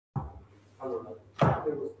Good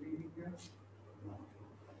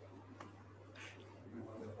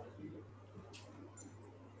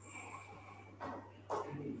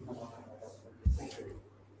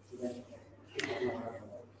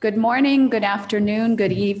morning, good afternoon,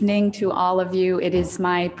 good evening to all of you. It is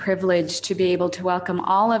my privilege to be able to welcome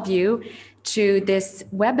all of you to this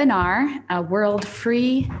webinar, A World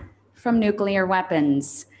Free from Nuclear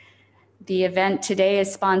Weapons. The event today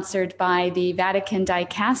is sponsored by the Vatican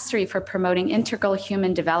Dicastery for Promoting Integral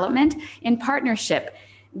Human Development in partnership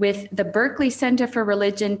with the Berkeley Center for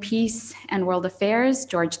Religion, Peace, and World Affairs,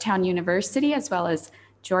 Georgetown University, as well as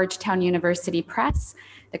Georgetown University Press,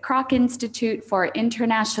 the Kroc Institute for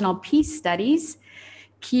International Peace Studies,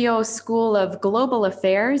 Keough School of Global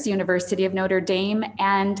Affairs, University of Notre Dame,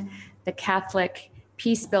 and the Catholic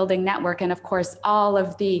Peacebuilding Network, and of course, all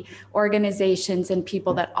of the organizations and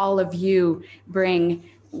people that all of you bring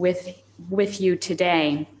with you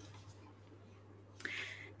today.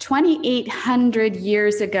 2,800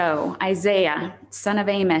 years ago, Isaiah, son of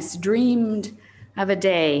Amos, dreamed of a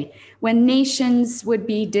day when nations would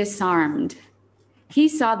be disarmed. He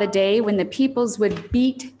saw the day when the peoples would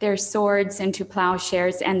beat their swords into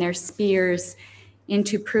plowshares and their spears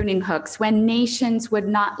into pruning hooks, when nations would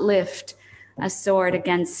not lift a sword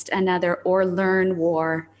against another or learn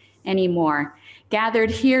war anymore.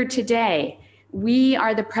 Gathered here today, we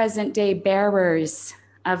are the present day bearers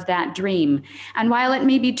of that dream. And while it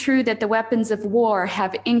may be true that the weapons of war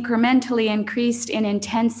have incrementally increased in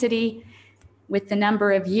intensity with the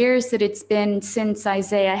number of years that it's been since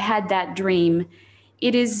Isaiah had that dream,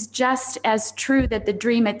 it is just as true that the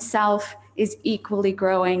dream itself is equally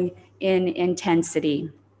growing in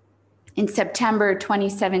intensity. In September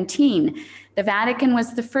 2017, the Vatican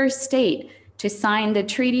was the first state to sign the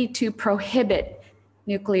treaty to prohibit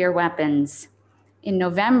nuclear weapons. In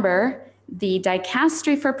November, the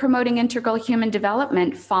Dicastery for Promoting Integral Human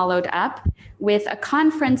Development followed up with a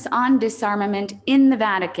conference on disarmament in the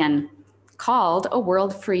Vatican called A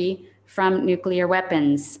World Free from Nuclear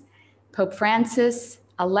Weapons. Pope Francis,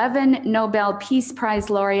 11 Nobel Peace Prize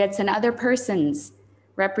laureates, and other persons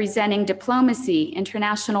representing diplomacy,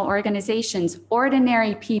 international organizations,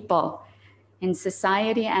 ordinary people in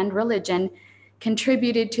society and religion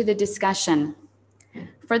contributed to the discussion.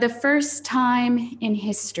 For the first time in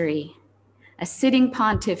history, a sitting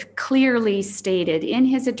pontiff clearly stated in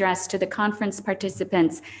his address to the conference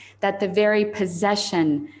participants that the very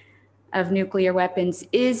possession of nuclear weapons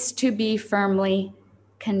is to be firmly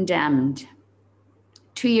condemned.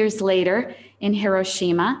 2 years later, in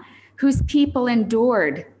Hiroshima, whose people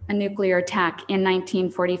endured a nuclear attack in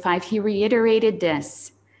 1945, he reiterated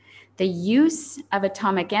this: the use of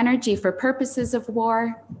atomic energy for purposes of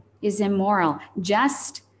war is immoral,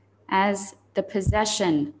 just as the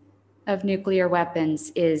possession of nuclear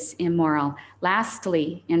weapons is immoral.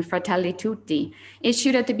 Lastly, in Fratelli, tutti,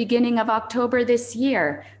 issued at the beginning of October this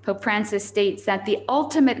year, Pope Francis states that the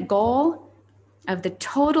ultimate goal of the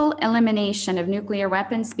total elimination of nuclear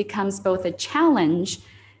weapons becomes both a challenge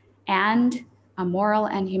and a moral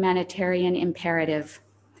and humanitarian imperative.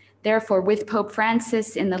 Therefore, with Pope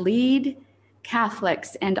Francis in the lead,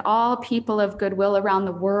 Catholics and all people of goodwill around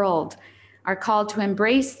the world are called to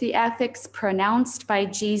embrace the ethics pronounced by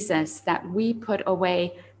Jesus, that we put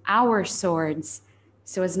away our swords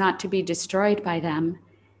so as not to be destroyed by them,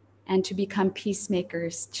 and to become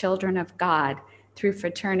peacemakers, children of God, through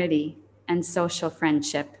fraternity and social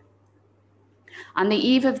friendship. On the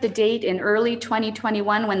eve of the date in early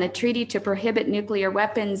 2021, when the treaty to prohibit nuclear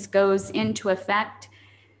weapons goes into effect,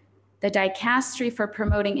 the Dicastery for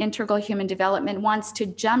Promoting Integral Human Development wants to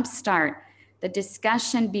jumpstart the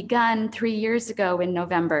discussion begun 3 years ago in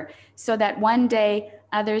November, so that one day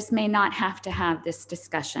others may not have to have this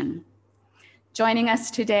discussion. Joining us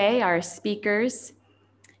today are speakers,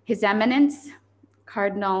 His Eminence,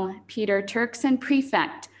 Cardinal Peter Turkson,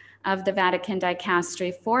 Prefect of the Vatican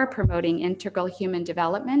Dicastery for Promoting Integral Human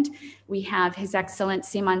Development. We have His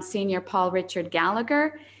Excellency Monsignor Paul Richard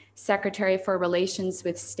Gallagher, Secretary for Relations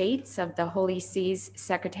with States of the Holy See's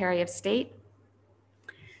Secretary of State.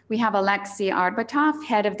 We have Alexei Arbatov,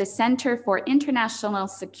 head of the Center for International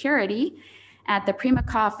Security at the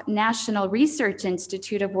Primakov National Research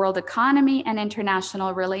Institute of World Economy and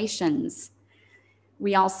International Relations.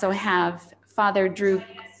 We also have Father Drew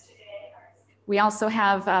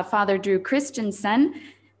Christensen,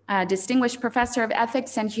 a distinguished professor of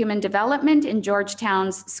ethics and human development in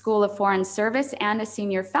Georgetown's School of Foreign Service and a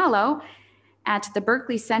senior fellow at the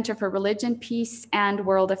Berkeley Center for Religion, Peace, and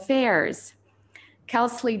World Affairs.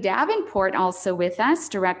 Kelsley Davenport also with us,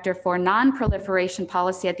 Director for Non-Proliferation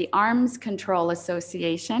Policy at the Arms Control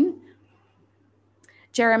Association.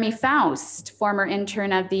 Jeremy Faust, former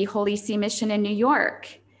intern of the Holy See Mission in New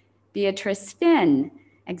York. Beatrice Finn,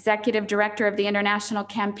 Executive Director of the International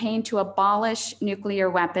Campaign to Abolish Nuclear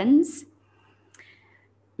Weapons.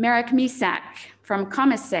 Marek Misak from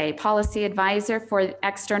Commissay, Policy Advisor for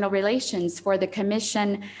External Relations for the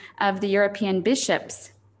Commission of the European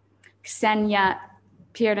Bishops. Ksenia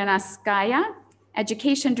Piernatskaya,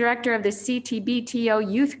 Education Director of the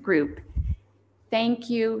CTBTO Youth Group. Thank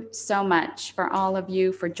you so much for all of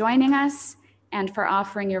you for joining us and for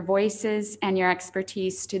offering your voices and your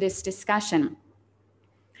expertise to this discussion.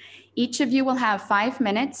 Each of you will have 5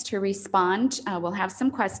 minutes to respond. We'll have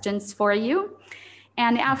some questions for you.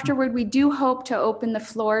 And afterward, we do hope to open the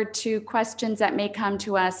floor to questions that may come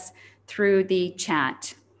to us through the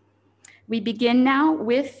chat. We begin now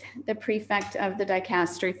with the prefect of the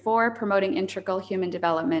Dicastery for Promoting Integral Human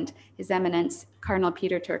Development, His Eminence, Cardinal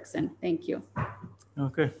Peter Turkson. Thank you.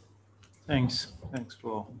 Okay, thanks. Thanks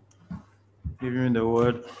for giving me the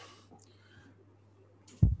word.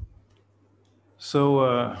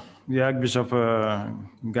 So, the Archbishop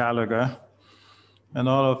Gallagher, and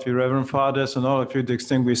all of you Reverend Fathers and all of you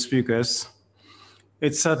distinguished speakers,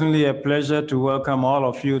 it's certainly a pleasure to welcome all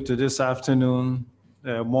of you to this afternoon,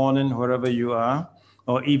 morning, wherever you are,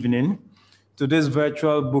 or evening, to this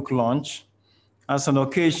virtual book launch as an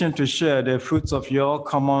occasion to share the fruits of your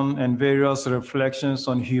common and various reflections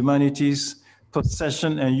on humanity's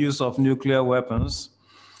possession and use of nuclear weapons,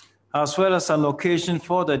 as well as an occasion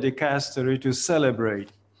for the Dicastery to celebrate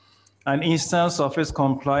an instance of its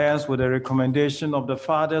compliance with the recommendation of the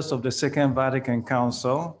Fathers of the Second Vatican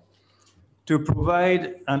Council to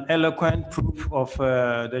provide an eloquent proof of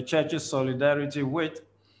the Church's solidarity with,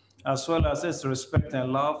 as well as its respect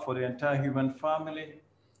and love for the entire human family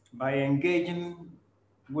by engaging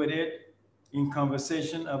with it in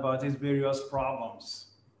conversation about its various problems.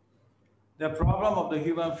 The problem of the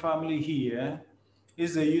human family here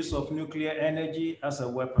is the use of nuclear energy as a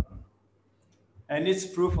weapon, and its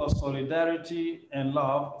proof of solidarity and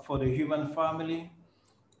love for the human family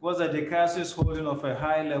was the Dicastery's holding of a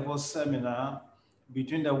high-level seminar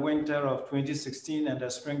between the winter of 2016 and the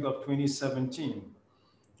spring of 2017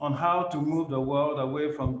 on how to move the world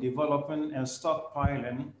away from developing and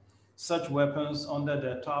stockpiling such weapons under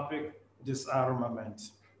the topic disarmament.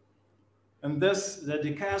 In this, the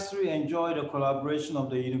Dicastery enjoyed the collaboration of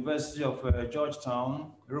the University of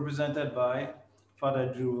Georgetown, represented by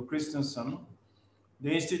Father Drew Christensen, the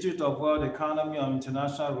Institute of World Economy and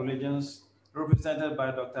International Relations, represented by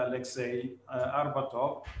Dr. Alexei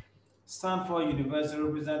Arbatov, Stanford University,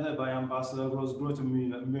 represented by Ambassador Rose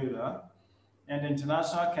Grote-Müller, and the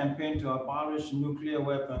International Campaign to Abolish Nuclear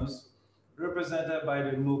Weapons, represented by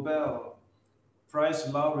the Nobel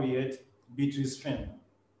Prize laureate Beatrice Finn.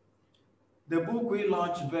 The book we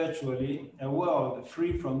launched virtually, A World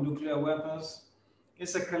Free from Nuclear Weapons,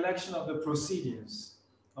 is a collection of the proceedings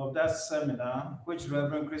of that seminar, which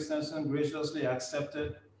Reverend Christensen graciously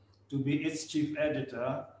accepted to be its chief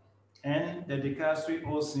editor, and the Dicastery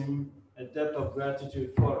owes him a debt of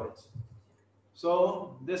gratitude for it.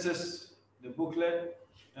 So this is the booklet.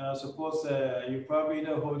 I suppose you're probably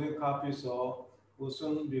either holding copies or will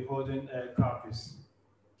soon be holding copies.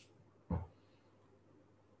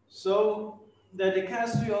 So the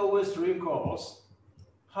Dicastery always recalls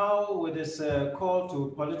how, with its call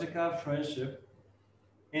to political friendship,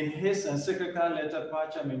 in his encyclical letter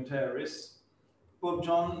Pacem in Terris, Pope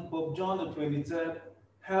John the 23rd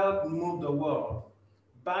helped move the world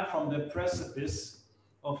back from the precipice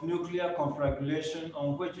of nuclear conflagration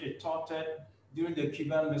on which it tottered during the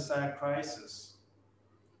Cuban Missile Crisis.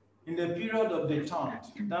 In the period of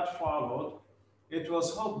détente that followed, it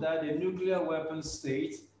was hoped that the nuclear weapons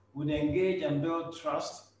state would engage and build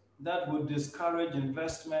trust that would discourage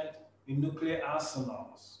investment in nuclear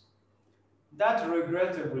arsenals. That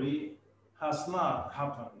regrettably has not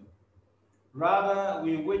happened. Rather,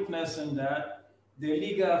 we're witnessing that the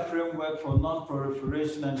legal framework for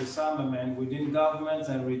non-proliferation and disarmament within governments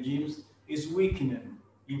and regimes is weakening.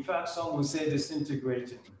 In fact, some would say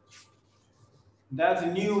disintegrating.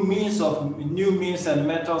 That new means and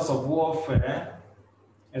methods of warfare,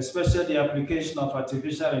 especially the application of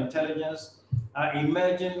artificial intelligence, are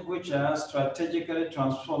emerging, which are strategically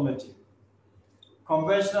transformative.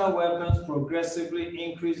 Conventional weapons progressively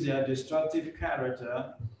increase their destructive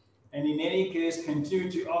character and in any case continue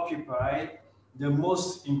to occupy the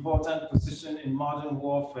most important position in modern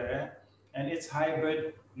warfare and its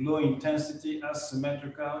hybrid, low-intensity,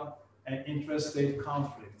 asymmetrical, and intrastate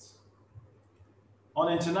conflicts. On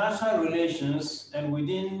international relations and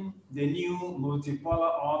within the new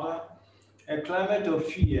multipolar order, a climate of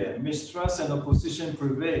fear, mistrust, and opposition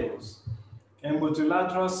prevails, and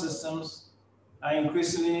multilateral systems are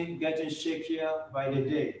increasingly getting shakier by the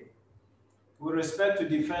day. With respect to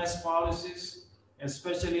defense policies,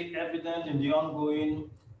 especially evident in the ongoing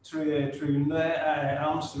trillionaire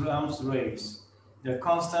arms race, the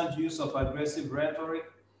constant use of aggressive rhetoric,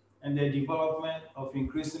 and the development of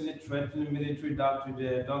increasingly threatening military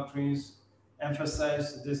doctrines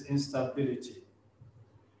emphasize this instability.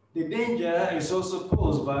 The danger is also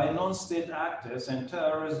posed by non-state actors and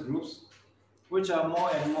terrorist groups, which are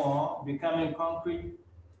more and more becoming concrete,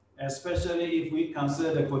 especially if we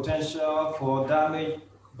consider the potential for damage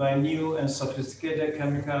by new and sophisticated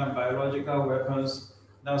chemical and biological weapons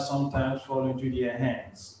that sometimes fall into their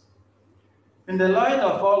hands. In the light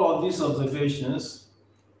of all of these observations,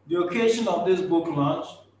 the occasion of this book launch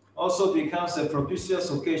also becomes a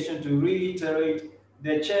propitious occasion to reiterate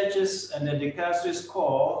the Church's and the Dicastery's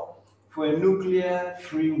call for a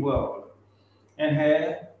nuclear-free world and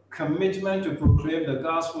her commitment to proclaim the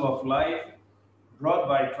gospel of life brought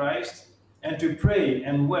by Christ and to pray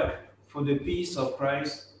and work for the peace of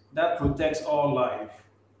Christ that protects all life.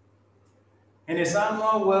 In his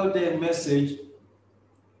annual World Day message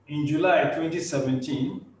in July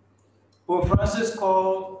 2017, Pope Francis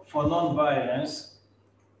called for nonviolence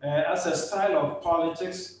as a style of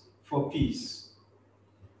politics for peace.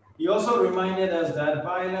 He also reminded us that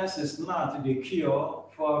violence is not the cure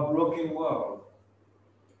for a broken world.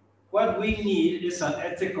 What we need is an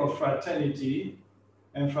ethic of fraternity,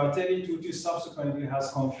 and Fratelli tutti subsequently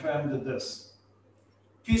has confirmed this.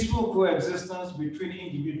 Peaceful coexistence between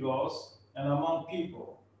individuals and among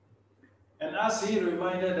people. And as he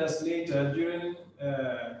reminded us later during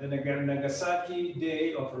the Nagasaki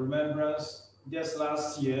Day of Remembrance just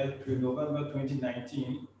last year, in November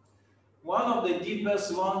 2019, one of the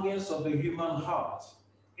deepest longings of the human heart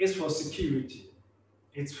is for security.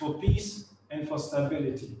 It's for peace and for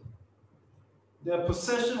stability. The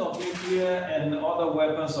possession of nuclear and other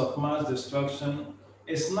weapons of mass destruction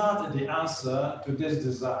is not the answer to this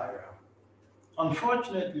desire.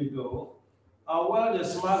 Unfortunately, though, our world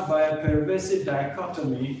is marked by a pervasive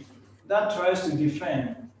dichotomy that tries to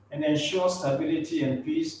defend and ensure stability and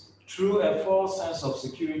peace through a false sense of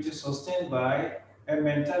security sustained by a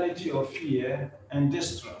mentality of fear and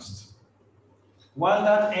distrust. One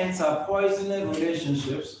that ends up poisoning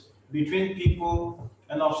relationships between people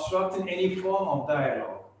and obstructing any form of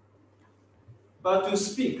dialogue. But to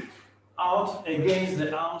speak out against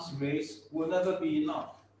the arms race will never be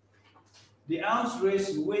enough. The arms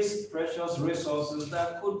race wastes precious resources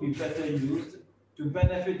that could be better used to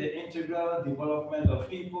benefit the integral development of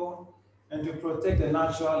people and to protect the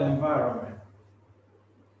natural environment.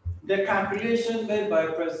 The calculation made by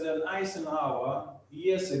President Eisenhower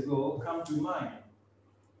years ago come to mind,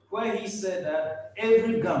 where he said that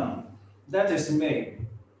every gun that is made,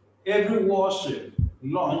 every warship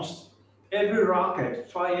launched, every rocket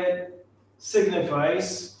fired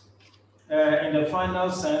signifies, in the final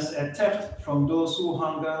sense, a theft from those who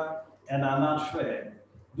hunger and are not fed,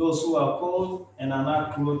 those who are cold and are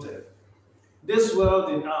not clothed. This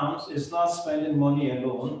world in arms is not spending money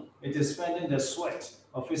alone, it is spending the sweat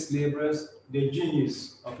of its laborers, the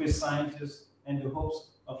genius of its scientists, and the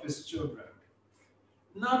hopes of its children.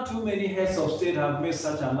 Not too many heads of state have made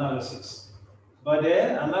such analysis, but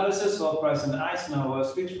the analysis of President Eisenhower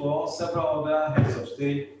speaks for several other heads of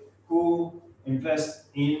state who invest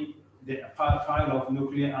in the pile of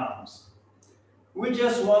nuclear arms. We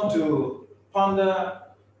just want to ponder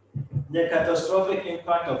the catastrophic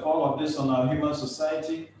impact of all of this on our human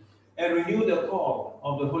society and renew the call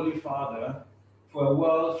of the Holy Father for a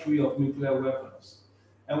world free of nuclear weapons.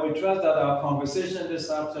 And we trust that our conversation this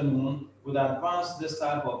afternoon would advance this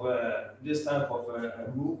type of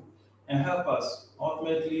move and help us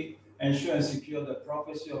ultimately ensure and secure the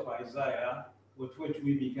prophecy of Isaiah with which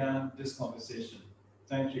we began this conversation.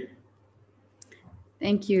 Thank you.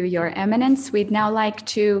 Thank you, Your Eminence. We'd now like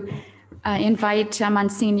to invite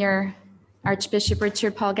Monsignor Archbishop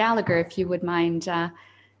Richard Paul Gallagher, if you would mind.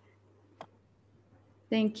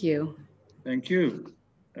 Thank you. Thank you.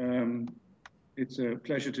 It's a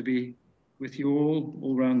pleasure to be with you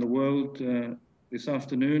all around the world this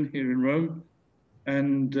afternoon here in Rome.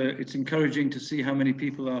 And it's encouraging to see how many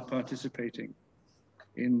people are participating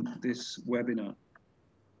in this webinar.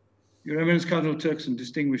 Your Eminence, Cardinal Turkson,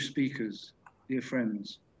 distinguished speakers, dear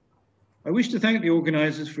friends, I wish to thank the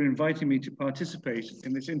organizers for inviting me to participate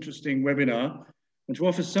in this interesting webinar and to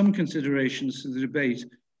offer some considerations to the debate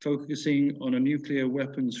focusing on a nuclear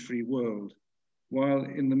weapons-free world while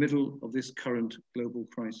in the middle of this current global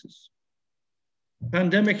crisis. The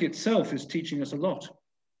pandemic itself is teaching us a lot.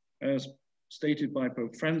 As stated by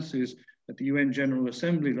Pope Francis, at the UN General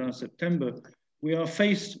Assembly last September, we are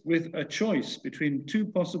faced with a choice between two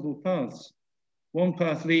possible paths. One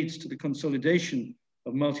path leads to the consolidation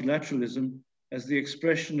of multilateralism as the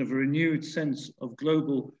expression of a renewed sense of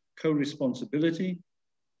global co-responsibility,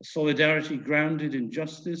 a solidarity grounded in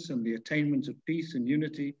justice and the attainment of peace and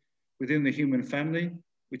unity within the human family,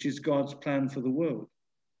 which is God's plan for the world.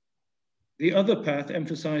 The other path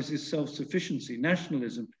emphasizes self-sufficiency,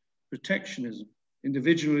 nationalism, protectionism,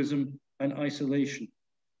 individualism, and isolation,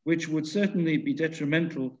 which would certainly be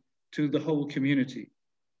detrimental to the whole community,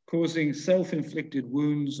 causing self-inflicted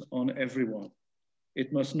wounds on everyone.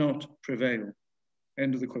 It must not prevail.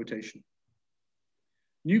 End of the quotation.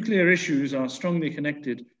 Nuclear issues are strongly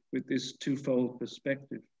connected with this twofold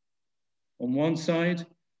perspective. On one side,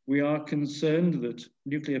 we are concerned that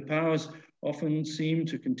nuclear powers often seem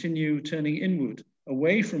to continue turning inward,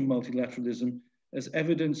 away from multilateralism, as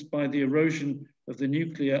evidenced by the erosion of the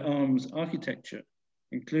nuclear arms architecture,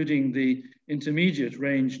 including the Intermediate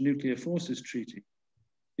Range Nuclear Forces Treaty,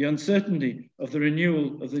 the uncertainty of the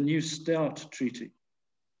renewal of the New START Treaty,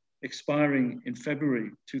 expiring in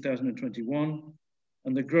February 2021,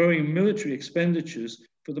 and the growing military expenditures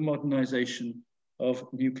for the modernization of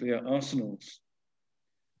nuclear arsenals.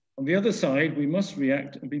 On the other side, we must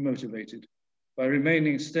react and be motivated by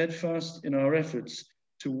remaining steadfast in our efforts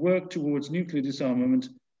to work towards nuclear disarmament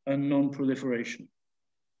and non-proliferation.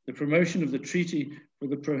 The promotion of the Treaty for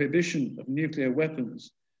the Prohibition of Nuclear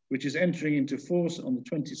Weapons, which is entering into force on the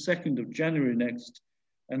 22nd of January next,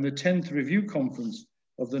 and the 10th Review Conference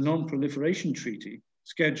of the Non-Proliferation Treaty,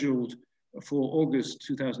 scheduled for August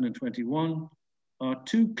 2021, are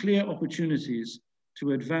two clear opportunities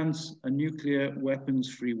to advance a nuclear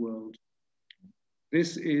weapons-free world.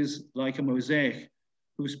 This is like a mosaic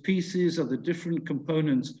whose pieces are the different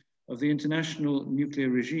components of the international nuclear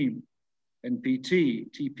regime: NPT,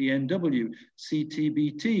 TPNW,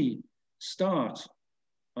 CTBT, START,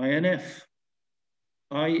 INF,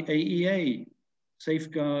 IAEA,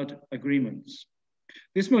 safeguard agreements.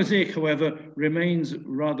 This mosaic, however, remains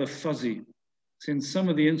rather fuzzy, since some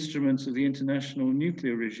of the instruments of the international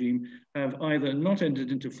nuclear regime have either not entered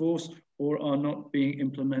into force or are not being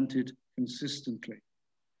implemented consistently.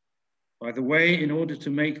 By the way, in order to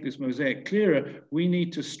make this mosaic clearer, we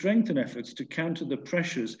need to strengthen efforts to counter the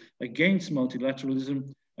pressures against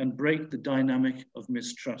multilateralism and break the dynamic of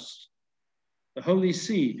mistrust. The Holy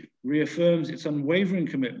See reaffirms its unwavering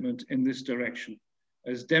commitment in this direction,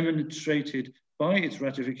 as demonstrated by its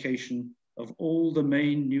ratification of all the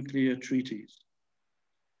main nuclear treaties,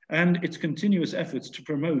 and its continuous efforts to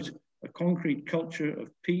promote a concrete culture of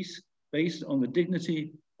peace based on the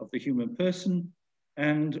dignity of the human person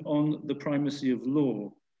and on the primacy of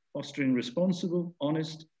law, fostering responsible,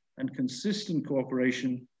 honest, and consistent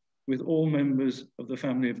cooperation with all members of the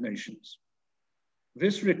family of nations.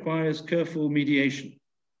 This requires careful mediation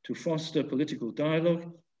to foster political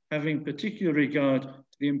dialogue, having particular regard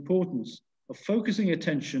to the importance of focusing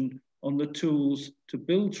attention on the tools to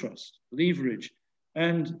build trust, leverage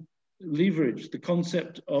the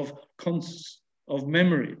concept of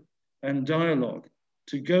memory and dialogue,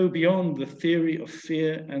 to go beyond the theory of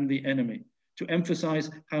fear and the enemy, to emphasize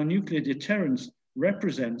how nuclear deterrence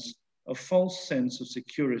represents a false sense of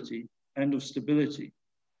security and of stability,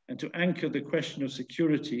 and to anchor the question of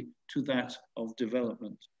security to that of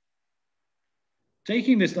development.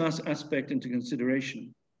 Taking this last aspect into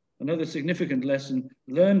consideration, another significant lesson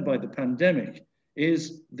learned by the pandemic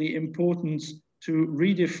is the importance to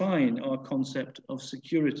redefine our concept of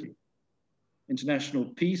security. International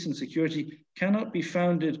peace and security cannot be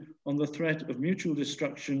founded on the threat of mutual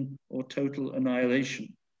destruction or total annihilation,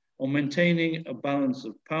 on maintaining a balance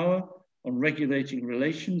of power, on regulating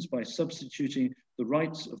relations by substituting the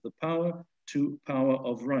rights of the power to power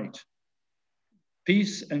of right.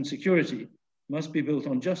 Peace and security must be built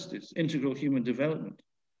on justice, integral human development,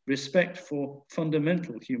 respect for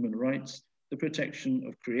fundamental human rights, the protection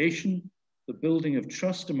of creation, the building of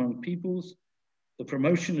trust among peoples, the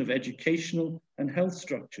promotion of educational and health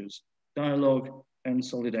structures, dialogue and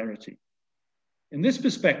solidarity. In this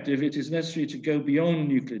perspective, it is necessary to go beyond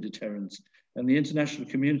nuclear deterrence, and the international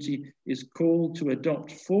community is called to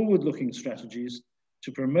adopt forward-looking strategies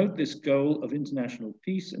to promote this goal of international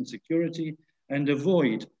peace and security and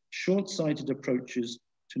avoid short-sighted approaches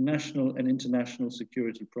to national and international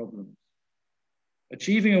security problems.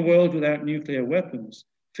 Achieving a world without nuclear weapons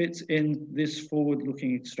fits in this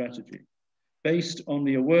forward-looking strategy, based on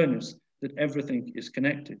the awareness that everything is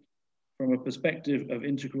connected from a perspective of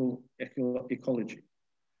integral ecology.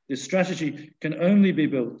 This strategy can only be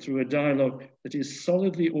built through a dialogue that is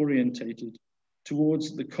solidly orientated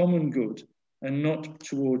towards the common good and not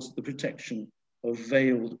towards the protection of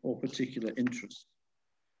veiled or particular interests.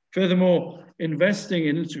 Furthermore, investing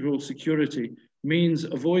in integral security means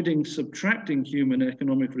avoiding subtracting human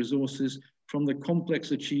economic resources from the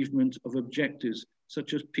complex achievement of objectives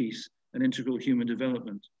such as peace and integral human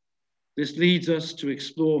development. This leads us to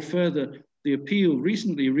explore further the appeal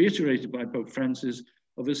recently reiterated by Pope Francis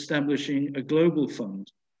of establishing a global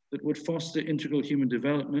fund that would foster integral human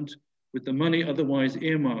development with the money otherwise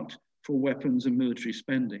earmarked for weapons and military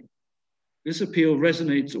spending. This appeal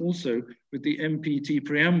resonates also with the MPT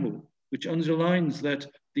preamble, which underlines that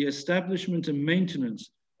the establishment and maintenance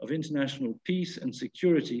of international peace and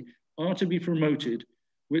security are to be promoted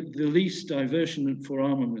with the least diversion for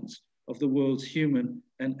armaments of the world's human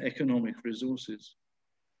and economic resources.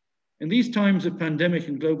 In these times of pandemic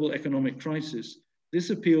and global economic crisis, this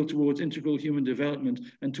appeal towards integral human development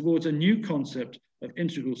and towards a new concept of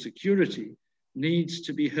integral security needs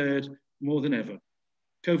to be heard more than ever.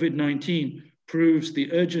 COVID-19 proves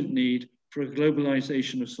the urgent need for a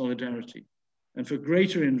globalization of solidarity and for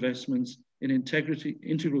greater investments in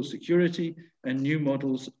integral security and new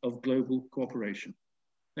models of global cooperation.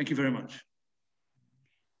 Thank you very much.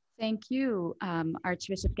 Thank you,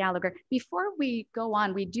 Archbishop Gallagher. Before we go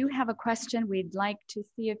on, we do have a question we'd like to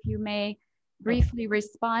see if you may briefly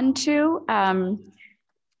respond to.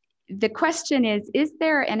 The question is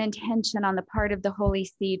there an intention on the part of the Holy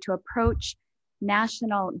See to approach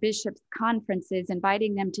national bishops' conferences,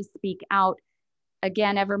 inviting them to speak out,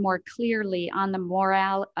 again, ever more clearly on the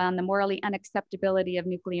morally unacceptability of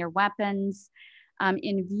nuclear weapons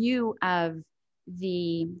in view of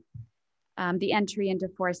the entry into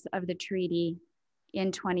force of the treaty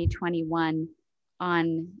in 2021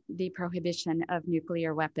 on the prohibition of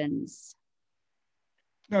nuclear weapons?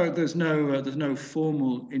 No, there's no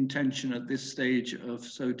formal intention at this stage of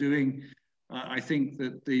so doing. I think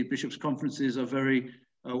that the bishops' conferences are very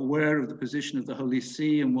aware of the position of the Holy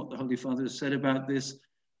See and what the Holy Father has said about this.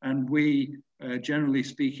 And we, generally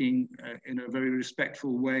speaking, in a very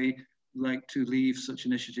respectful way, like to leave such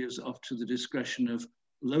initiatives up to the discretion of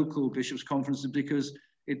local bishops' conferences, because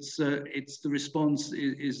it's the response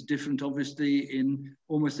is different, obviously, in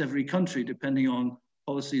almost every country, depending on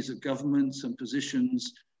policies of governments and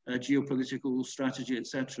positions, geopolitical strategy,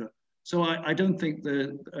 etc. So I don't think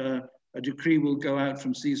that a decree will go out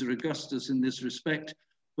from Caesar Augustus in this respect,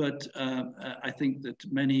 but I think that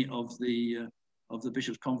many of the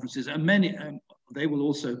bishops' conferences, and many, they will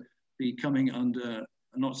also be coming under,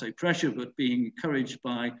 not say pressure, but being encouraged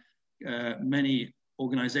by many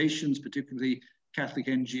organizations, particularly Catholic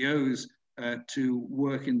NGOs, to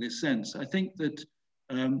work in this sense. I think that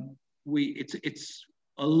it's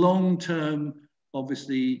a long-term,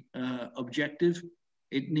 obviously, objective.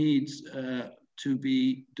 It needs to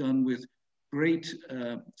be done with great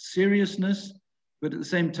seriousness, but at the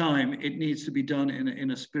same time, it needs to be done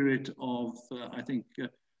in a spirit of, I think,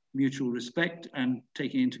 mutual respect, and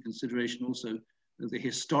taking into consideration also the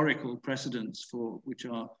historical precedents for which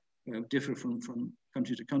are differ from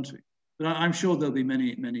country to country. But I'm sure there'll be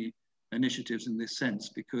many initiatives in this sense,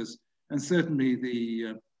 because, and certainly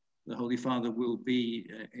the Holy Father will be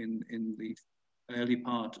in the early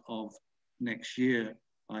part of next year,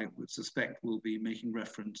 I would suspect, will be making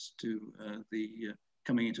reference to the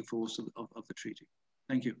coming into force of the treaty.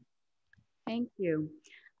 Thank you. Thank you.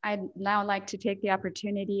 I'd now like to take the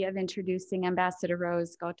opportunity of introducing Ambassador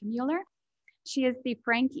Rose Gottemuller. She is the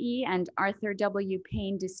Frank E. and Arthur W.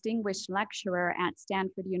 Payne Distinguished Lecturer at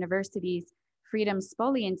Stanford University's Freedom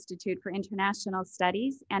Spoli Institute for International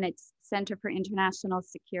Studies and its Center for International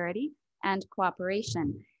Security and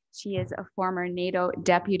Cooperation. She is a former NATO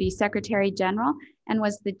Deputy Secretary General and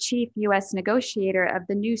was the chief US negotiator of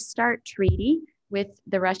the New START Treaty with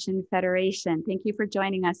the Russian Federation. Thank you for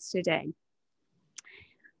joining us today.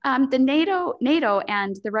 The NATO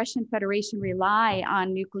and the Russian Federation rely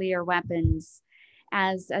on nuclear weapons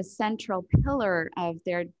as a central pillar of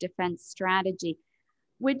their defense strategy.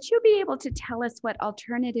 Would you be able to tell us what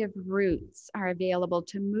alternative routes are available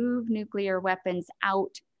to move nuclear weapons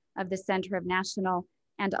out of the center of national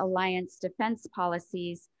and alliance defense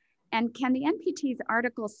policies? And can the NPT's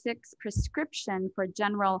Article 6 prescription for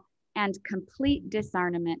general and complete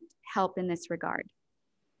disarmament help in this regard?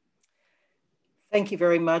 Thank you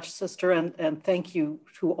very much, Sister, and thank you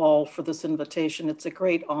to all for this invitation. It's a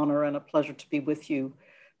great honor and a pleasure to be with you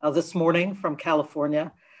this morning from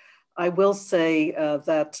California. I will say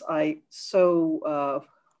that I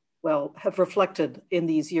have reflected in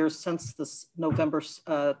these years since this November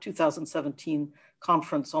 2017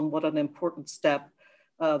 conference on what an important step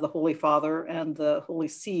the Holy Father and the Holy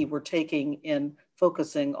See were taking in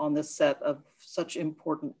focusing on this set of such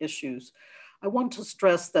important issues. I want to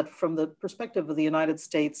stress that from the perspective of the United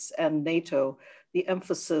States and NATO, the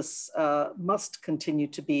emphasis must continue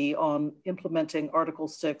to be on implementing Article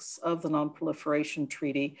 6 of the Non-Proliferation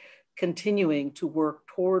Treaty, continuing to work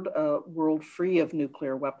toward a world free of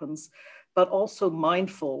nuclear weapons, but also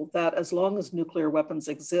mindful that as long as nuclear weapons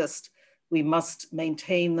exist, we must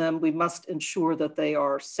maintain them. We must ensure that they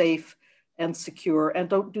are safe and secure and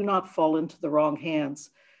do not fall into the wrong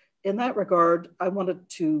hands. In that regard, I wanted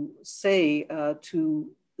to say to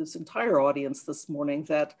this entire audience this morning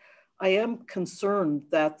that I am concerned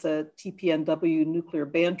that the TPNW nuclear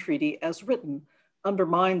ban treaty as written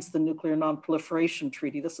undermines the Nuclear Non-Proliferation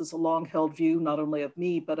Treaty. This is a long-held view, not only of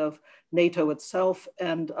me, but of NATO itself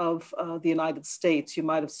and of the United States. You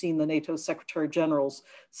might have seen the NATO Secretary General's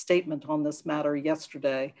statement on this matter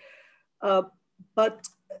yesterday. But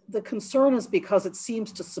the concern is because it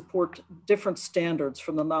seems to support different standards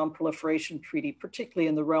from the Non-Proliferation Treaty, particularly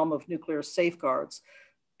in the realm of nuclear safeguards,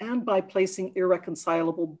 and by placing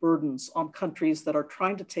irreconcilable burdens on countries that are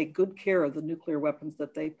trying to take good care of the nuclear weapons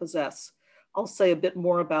that they possess. I'll say a bit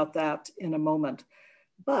more about that in a moment.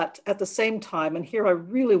 But at the same time, and here I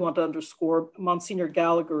really want to underscore Monsignor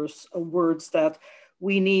Gallagher's words that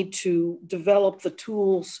we need to develop the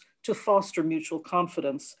tools to foster mutual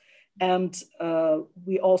confidence. And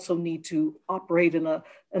we also need to operate in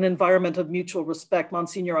an environment of mutual respect.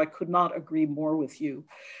 Monsignor, I could not agree more with you.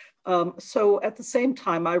 So at the same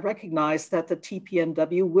time, I recognize that the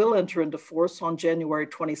TPNW will enter into force on January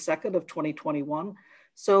 22nd of 2021.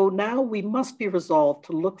 So now we must be resolved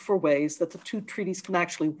to look for ways that the two treaties can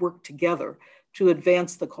actually work together to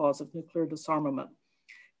advance the cause of nuclear disarmament.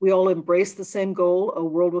 We all embrace the same goal, a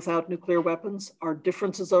world without nuclear weapons. Our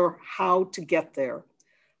differences are how to get there.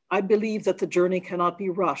 I believe that the journey cannot be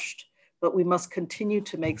rushed, but we must continue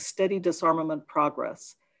to make steady disarmament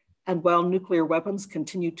progress. And while nuclear weapons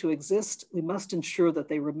continue to exist, we must ensure that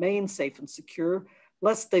they remain safe and secure,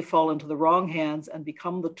 lest they fall into the wrong hands and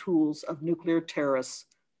become the tools of nuclear terrorists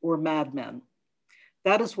or madmen.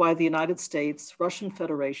 That is why the United States, Russian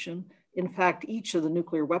Federation, in fact, each of the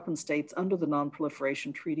nuclear weapon states under the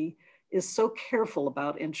Non-Proliferation Treaty is so careful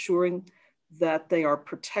about ensuring that they are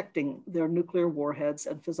protecting their nuclear warheads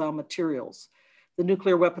and fissile materials. The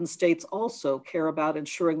nuclear weapon states also care about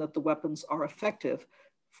ensuring that the weapons are effective,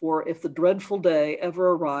 for if the dreadful day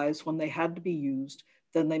ever arrives when they had to be used,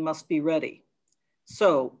 then they must be ready.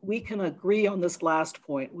 So we can agree on this last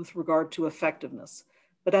point with regard to effectiveness,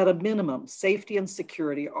 but at a minimum, safety and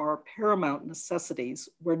security are paramount necessities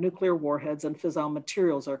where nuclear warheads and fissile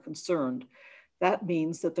materials are concerned. That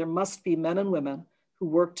means that there must be men and women who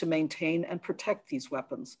work to maintain and protect these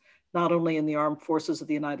weapons, not only in the armed forces of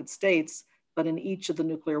the United States, but in each of the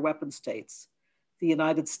nuclear weapon states. The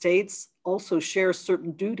United States also shares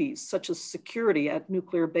certain duties, such as security at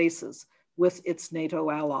nuclear bases with its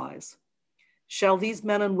NATO allies. Shall these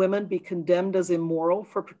men and women be condemned as immoral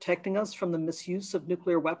for protecting us from the misuse of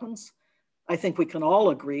nuclear weapons? I think we can all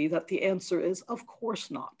agree that the answer is, of course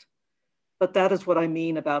not. But that is what I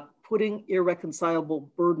mean about putting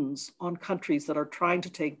irreconcilable burdens on countries that are trying to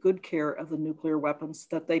take good care of the nuclear weapons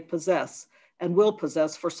that they possess and will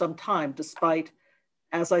possess for some time, despite,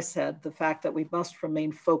 as I said, the fact that we must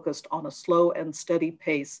remain focused on a slow and steady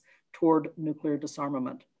pace toward nuclear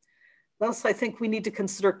disarmament. Thus, I think we need to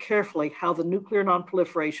consider carefully how the Nuclear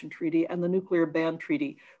Non-Proliferation Treaty and the Nuclear Ban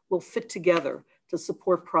Treaty will fit together to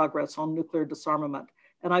support progress on nuclear disarmament.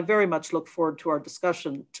 And I very much look forward to our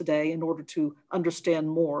discussion today in order to understand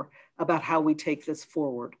more about how we take this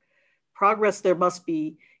forward. Progress there must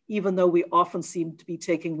be, even though we often seem to be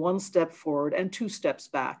taking one step forward and two steps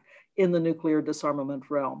back in the nuclear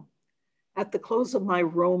disarmament realm. At the close of my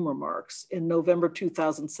Rome remarks in November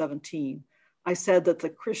 2017, I said that the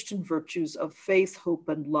Christian virtues of faith, hope,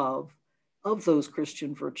 and love, of those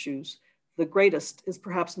Christian virtues, the greatest is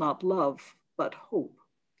perhaps not love, but hope.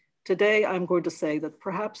 Today, I'm going to say that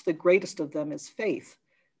perhaps the greatest of them is faith,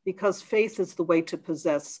 because faith is the way to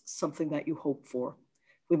possess something that you hope for.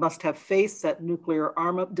 We must have faith that nuclear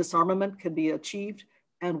disarmament can be achieved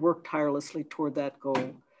and work tirelessly toward that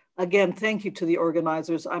goal. Again, thank you to the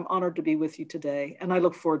organizers. I'm honored to be with you today, and I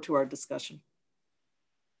look forward to our discussion.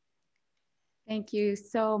 Thank you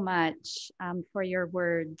so much for your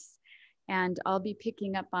words. And I'll be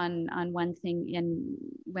picking up on one thing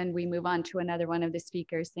when we move on to another one of the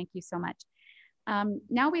speakers. Thank you so much.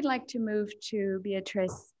 Now we'd like to move to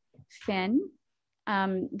Beatrice Finn,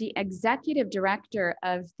 the executive director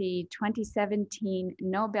of the 2017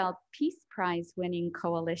 Nobel Peace Prize winning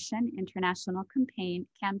coalition international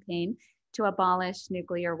campaign to abolish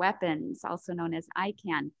nuclear weapons, also known as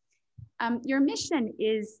ICAN. Your mission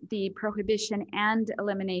is the prohibition and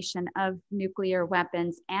elimination of nuclear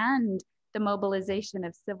weapons and the mobilization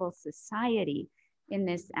of civil society in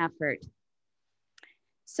this effort.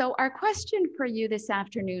 So our question for you this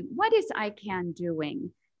afternoon, what is ICANN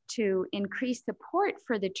doing to increase support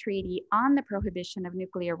for the treaty on the prohibition of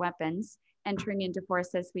nuclear weapons entering into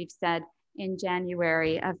force, as we've said, in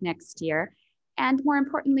January of next year? And more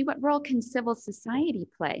importantly, what role can civil society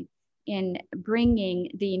play in bringing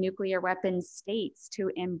the nuclear weapons states to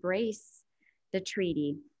embrace the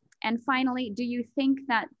treaty? And finally, do you think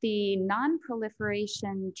that the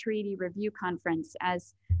Non-Proliferation Treaty Review Conference,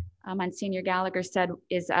 as Monsignor Gallagher said,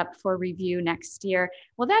 is up for review next year,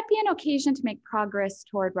 will that be an occasion to make progress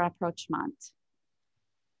toward rapprochement?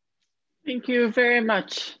 Thank you very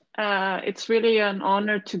much. It's really an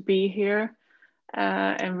honor to be here,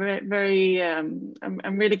 and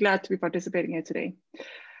I'm really glad to be participating here today.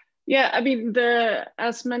 Yeah, I mean,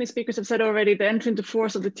 as many speakers have said already, the entry into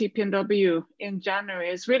force of the TPNW in January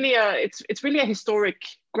is really it's really a historic,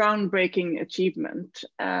 groundbreaking achievement.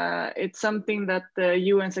 It's something that the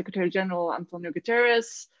UN Secretary General Antonio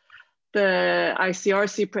Guterres, the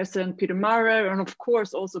ICRC President Peter Maurer, and of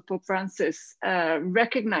course also Pope Francis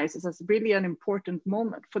recognizes as really an important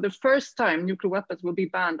moment. For the first time, nuclear weapons will be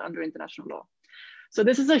banned under international law. So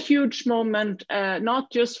this is a huge moment, not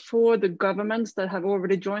just for the governments that have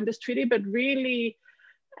already joined this treaty, but really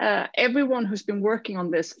everyone who's been working on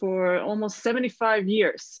this for almost 75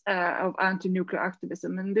 years of anti-nuclear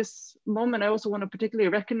activism. In this moment, I also want to particularly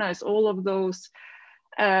recognize all of those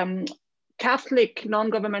Catholic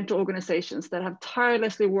non-governmental organizations that have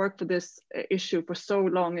tirelessly worked for this issue for so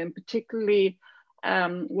long, and particularly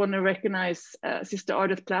want to recognize Sister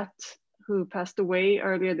Ardeth Platt, who passed away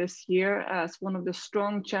earlier this year as one of the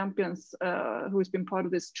strong champions who's been part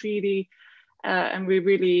of this treaty, and we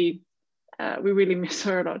really miss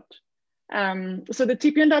her a lot. So the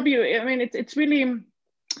TPNW, I mean, it's really,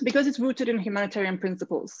 because it's rooted in humanitarian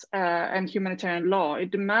principles and humanitarian law,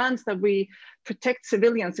 it demands that we protect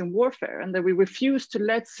civilians in warfare and that we refuse to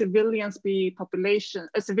let civilian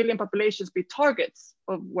populations be targets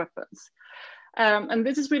of weapons. And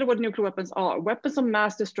this is really what nuclear weapons are: weapons of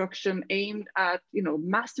mass destruction aimed at,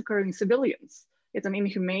 massacring civilians. It's an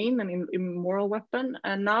inhumane and immoral weapon.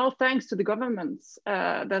 And now, thanks to the governments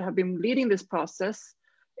that have been leading this process,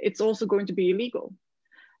 it's also going to be illegal.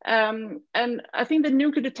 And I think that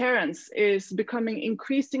nuclear deterrence is becoming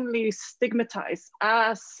increasingly stigmatized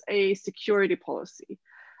as a security policy.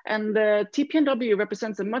 And the TPNW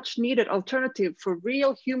represents a much needed alternative for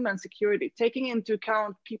real human security, taking into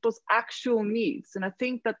account people's actual needs. And I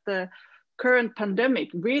think that the current pandemic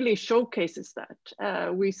really showcases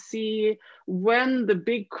that. We see when the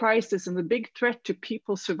big crisis and the big threat to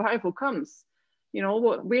people's survival comes,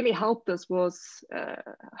 what really helped us was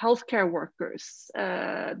healthcare workers,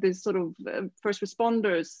 these sort of first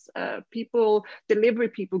responders, delivery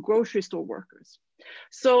people, grocery store workers.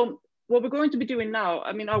 So what we're going to be doing now,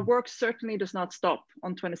 I mean, our work certainly does not stop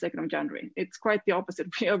on 22nd of January. It's quite the opposite.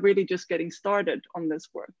 We are really just getting started on this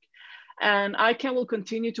work. And ICANN will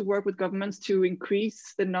continue to work with governments to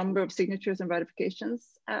increase the number of signatures and ratifications.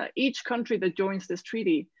 Each country that joins this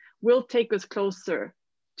treaty will take us closer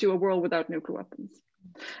to a world without nuclear weapons.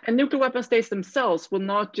 And nuclear weapon states themselves will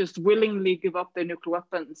not just willingly give up their nuclear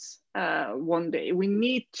weapons one day. We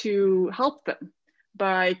need to help them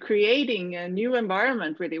by creating a new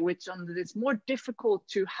environment, really, which it's more difficult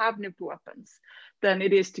to have nuclear weapons than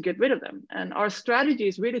it is to get rid of them. And our strategy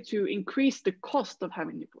is really to increase the cost of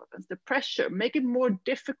having nuclear weapons, the pressure, make it more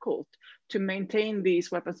difficult to maintain these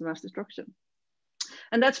weapons of mass destruction.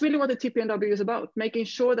 And that's really what the TPNW is about, making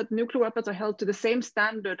sure that nuclear weapons are held to the same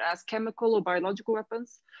standard as chemical or biological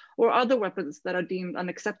weapons or other weapons that are deemed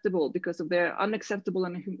unacceptable because of their unacceptable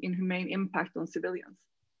and inhumane impact on civilians.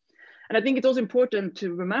 And I think it's also important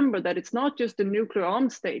to remember that it's not just the nuclear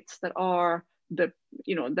armed states that are that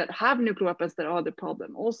have nuclear weapons that are the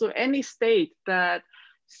problem. Also, any state that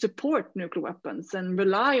support nuclear weapons and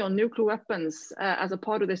rely on nuclear weapons as a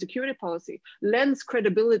part of their security policy lends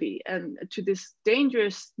credibility and to this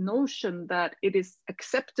dangerous notion that it is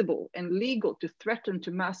acceptable and legal to threaten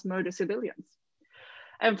to mass murder civilians.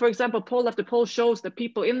 And for example, poll after poll shows that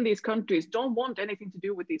people in these countries don't want anything to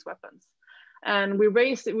do with these weapons. And we're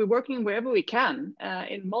working wherever we can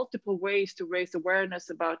in multiple ways to raise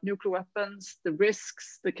awareness about nuclear weapons, the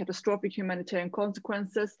risks, the catastrophic humanitarian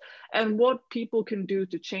consequences, and what people can do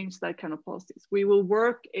to change that kind of policies. We will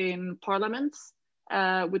work in parliaments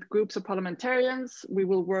with groups of parliamentarians. We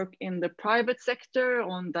will work in the private sector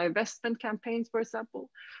on divestment campaigns, for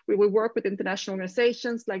example. We will work with international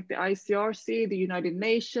organizations like the ICRC, the United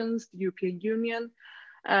Nations, the European Union.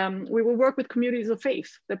 We will work with communities of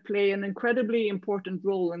faith that play an incredibly important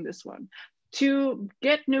role in this one, to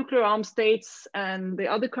get nuclear armed states and the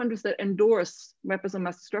other countries that endorse weapons of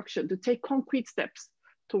mass destruction to take concrete steps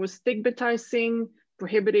towards stigmatizing,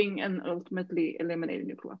 prohibiting, and ultimately eliminating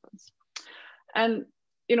nuclear weapons. And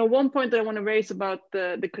one point that I want to raise about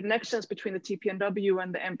the connections between the TPNW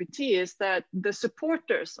and the NPT is that the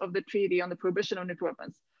supporters of the Treaty on the Prohibition of Nuclear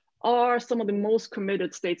Weapons are some of the most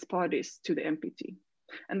committed states parties to the NPT.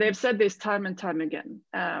 And they've said this time and time again.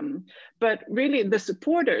 But really the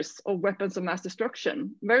supporters of weapons of mass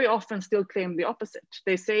destruction very often still claim the opposite.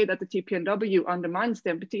 They say that the TPNW undermines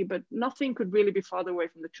the NPT, but nothing could really be farther away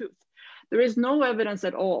from the truth. There is no evidence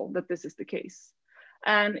at all that this is the case.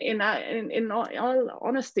 And in all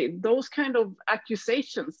honesty, those kind of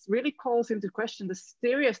accusations really calls into question the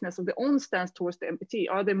seriousness of their own stance towards the NPT.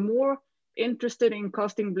 Are they more interested in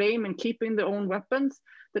casting blame and keeping their own weapons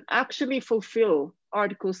that actually fulfill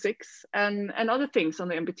Article 6 and other things on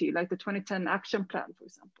the NPT, like the 2010 Action Plan, for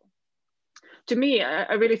example? To me,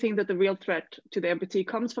 I really think that the real threat to the NPT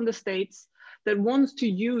comes from the states that wants to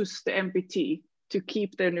use the NPT to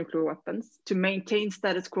keep their nuclear weapons, to maintain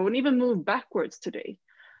status quo, and even move backwards today.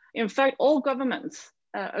 In fact, all governments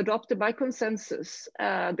adopted by consensus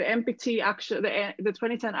the NPT action, the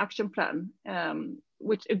 2010 Action Plan,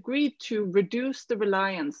 which agreed to reduce the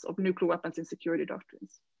reliance of nuclear weapons in security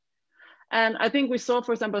doctrines. And I think we saw,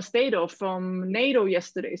 for example, a statement from NATO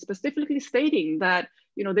yesterday, specifically stating that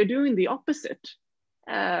they're doing the opposite,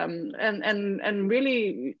 and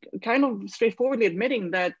really kind of straightforwardly admitting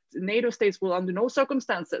that NATO states will, under no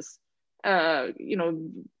circumstances, be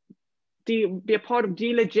a part of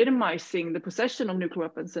delegitimizing the possession of nuclear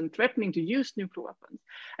weapons and threatening to use nuclear weapons.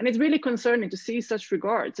 And it's really concerning to see such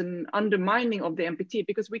regards and undermining of the NPT,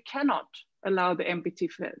 because we cannot allow the NPT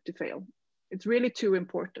to fail. It's really too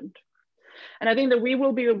important. And I think that we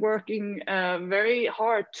will be working very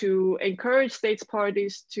hard to encourage states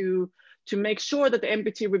parties to make sure that the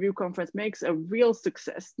NPT Review Conference makes a real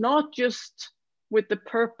success, not just with the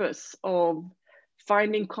purpose of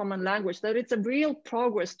finding common language, that it's a real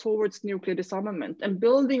progress towards nuclear disarmament and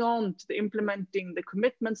building on to implementing the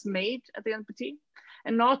commitments made at the NPT,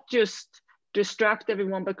 and not just distract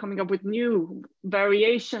everyone by coming up with new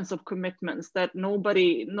variations of commitments that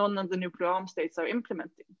none of the nuclear armed states are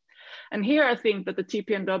implementing. And here I think that the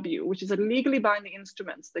TPNW, which is a legally binding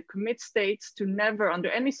instrument that commits states to never, under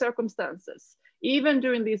any circumstances, even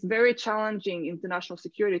during these very challenging international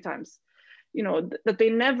security times, that they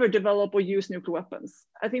never develop or use nuclear weapons.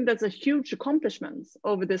 I think that's a huge accomplishment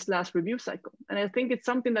over this last review cycle. And I think it's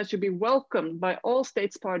something that should be welcomed by all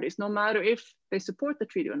states parties, no matter if they support the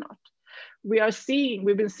treaty or not.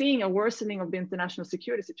 We've been seeing a worsening of the international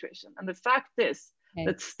security situation. And the fact is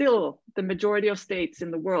that still the majority of states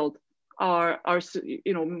in the world are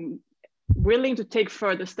willing to take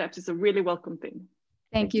further steps. It's a really welcome thing.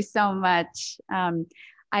 Thank you so much.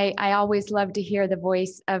 I always love to hear the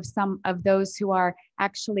voice of some of those who are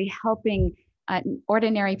actually helping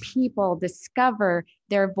ordinary people discover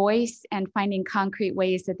their voice and finding concrete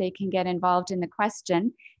ways that they can get involved in the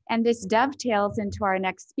question. And this dovetails into our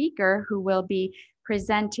next speaker, who will be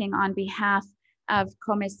presenting on behalf of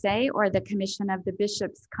COMECE, or the Commission of the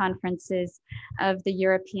Bishops' Conferences of the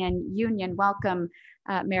European Union. Welcome,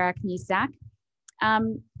 Marek Nisak.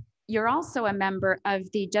 You're also a member of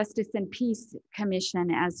the Justice and Peace Commission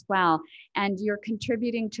as well, and you're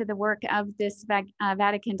contributing to the work of this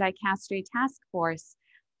Vatican Dicastery task force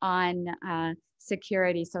on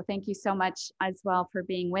security. So thank you so much as well for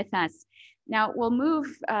being with us. Now we'll move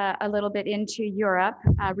a little bit into Europe.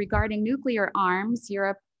 Regarding nuclear arms,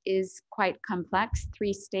 Europe is quite complex.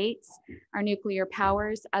 3 states are nuclear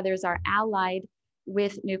powers, others are allied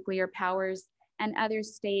with nuclear powers, and other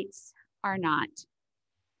states are not.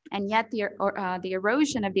 And yet the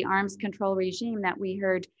erosion of the arms control regime that we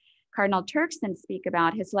heard Cardinal Turkson speak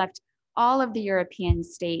about has left all of the European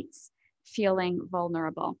states feeling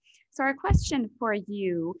vulnerable. So our question for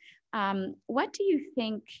you, what do you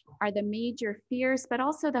think are the major fears, but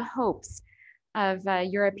also the hopes of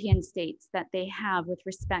European states that they have with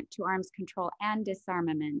respect to arms control and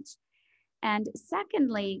disarmament? And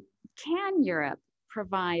secondly, can Europe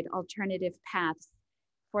provide alternative paths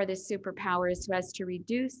for the superpowers so as to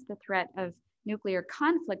reduce the threat of nuclear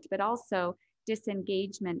conflict, but also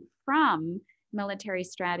disengagement from military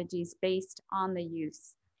strategies based on the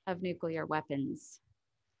use of nuclear weapons?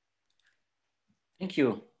 Thank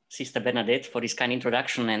you, Sister Bernadette, for this kind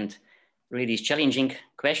introduction and really these challenging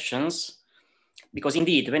questions. Because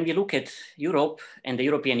indeed, when we look at Europe and the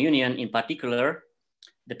European Union in particular,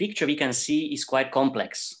 the picture we can see is quite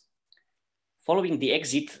complex. Following the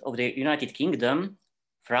exit of the United Kingdom,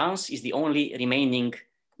 France is the only remaining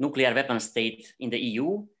nuclear weapon state in the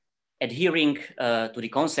EU, adhering to the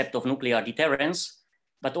concept of nuclear deterrence,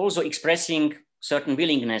 but also expressing certain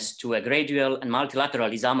willingness to a gradual and multilateral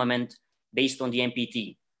disarmament based on the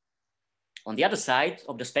NPT. On the other side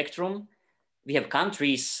of the spectrum, we have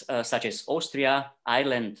countries such as Austria,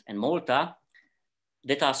 Ireland, and Malta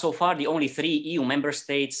that are so far the only 3 EU member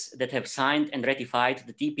states that have signed and ratified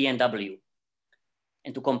the TPNW.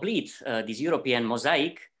 And to complete this European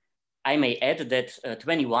mosaic, I may add that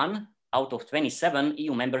 21 out of 27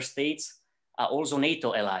 EU member states are also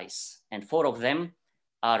NATO allies, and 4 of them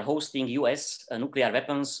are hosting US nuclear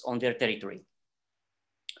weapons on their territory.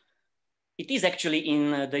 It is actually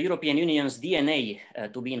in the European Union's DNA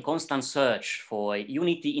to be in constant search for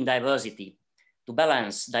unity in diversity, to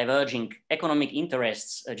balance diverging economic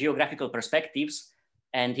interests, geographical perspectives,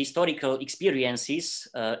 and historical experiences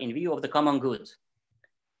in view of the common good.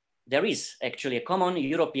 There is actually a common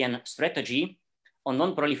European strategy on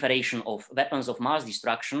non-proliferation of weapons of mass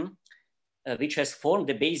destruction, which has formed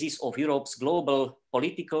the basis of Europe's global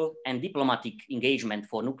political and diplomatic engagement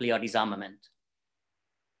for nuclear disarmament.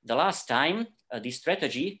 The last time this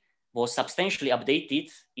strategy was substantially updated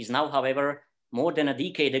is now, however, more than a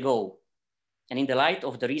decade ago. And in the light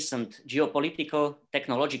of the recent geopolitical,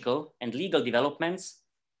 technological, and legal developments,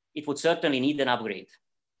 it would certainly need an upgrade.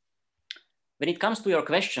 When it comes to your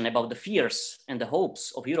question about the fears and the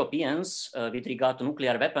hopes of Europeans with regard to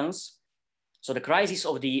nuclear weapons, so the crisis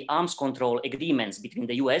of the arms control agreements between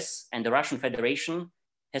the US and the Russian Federation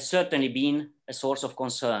has certainly been a source of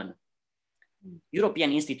concern.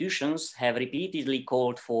 European institutions have repeatedly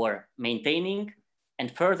called for maintaining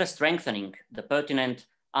and further strengthening the pertinent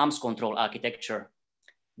arms control architecture,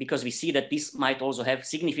 because we see that this might also have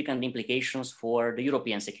significant implications for the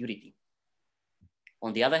European security.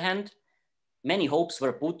 On the other hand, many hopes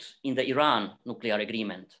were put in the Iran nuclear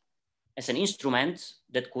agreement as an instrument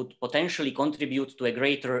that could potentially contribute to a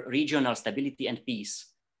greater regional stability and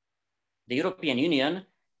peace. The European Union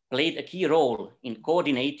played a key role in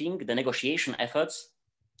coordinating the negotiation efforts,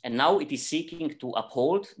 and now it is seeking to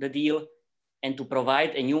uphold the deal and to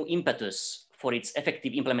provide a new impetus for its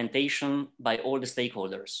effective implementation by all the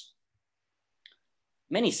stakeholders.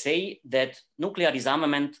 Many say that nuclear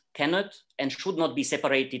disarmament cannot and should not be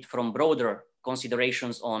separated from broader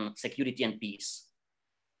considerations on security and peace.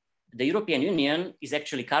 The European Union is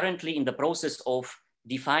actually currently in the process of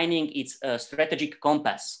defining its strategic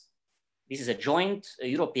compass. This is a joint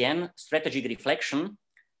European strategic reflection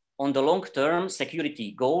on the long-term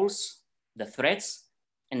security goals, the threats,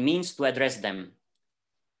 and means to address them.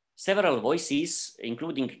 Several voices,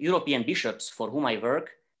 including European bishops for whom I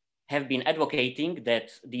work, have been advocating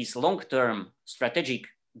that these long-term strategic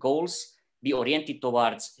goals be oriented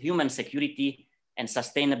towards human security and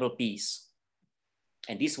sustainable peace.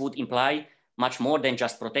 And this would imply much more than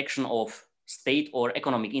just protection of state or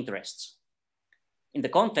economic interests. In the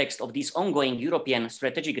context of this ongoing European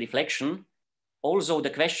strategic reflection, also the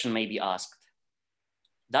question may be asked,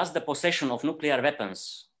 does the possession of nuclear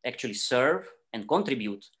weapons actually serve and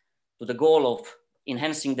contribute to the goal of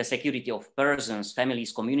enhancing the security of persons,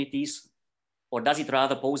 families, communities, or does it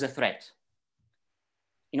rather pose a threat?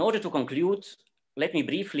 In order to conclude, let me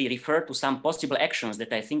briefly refer to some possible actions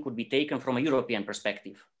that I think would be taken from a European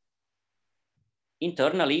perspective.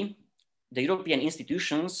 Internally, the European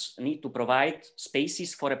institutions need to provide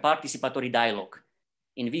spaces for a participatory dialogue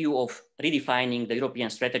in view of redefining the European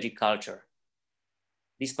strategic culture.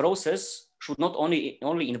 This process should not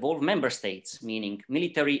only involve member states, meaning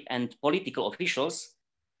military and political officials,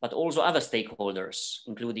 but also other stakeholders,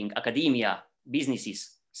 including academia,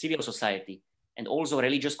 businesses, civil society, and also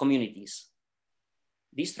religious communities.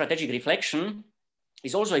 This strategic reflection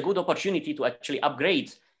is also a good opportunity to actually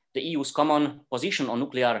upgrade the EU's common position on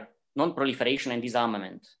nuclear non-proliferation and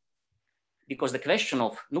disarmament. Because the question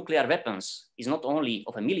of nuclear weapons is not only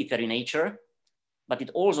of a military nature, but it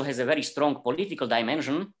also has a very strong political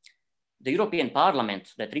dimension. The European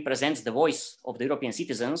Parliament, that represents the voice of the European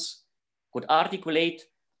citizens, could articulate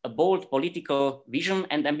a bold political vision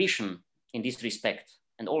and ambition in this respect,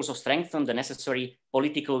 and also strengthen the necessary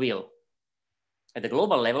political will. At the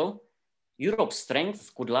global level, Europe's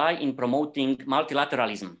strength could lie in promoting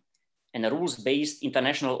multilateralism and a rules-based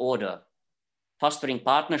international order, fostering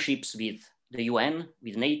partnerships with the UN,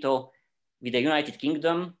 with NATO, with the United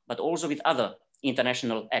Kingdom, but also with other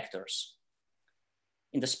international actors.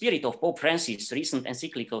 In the spirit of Pope Francis' recent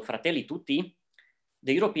encyclical Fratelli, tutti,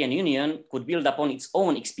 the European Union could build upon its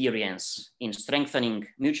own experience in strengthening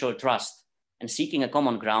mutual trust and seeking a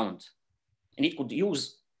common ground. And it could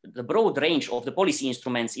use the broad range of the policy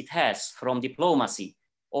instruments it has, from diplomacy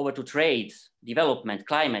over to trade, development,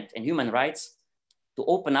 climate, and human rights, to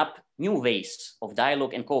open up new ways of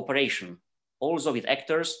dialogue and cooperation, also with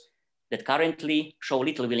actors that currently show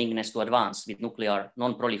little willingness to advance with nuclear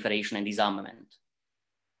non-proliferation and disarmament.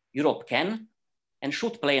 Europe can and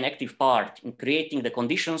should play an active part in creating the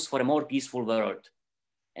conditions for a more peaceful world,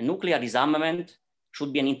 and nuclear disarmament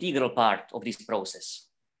should be an integral part of this process.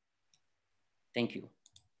 Thank you.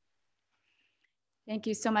 Thank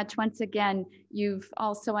you so much. Once again, you've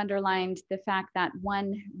also underlined the fact that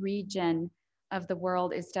one region of the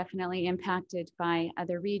world is definitely impacted by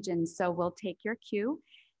other regions. So we'll take your cue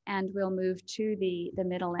and we'll move to the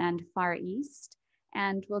Middle and Far East.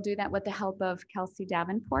 And we'll do that with the help of Kelsey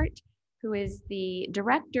Davenport, who is the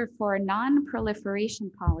Director for Non-Proliferation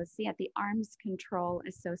Policy at the Arms Control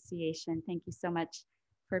Association. Thank you so much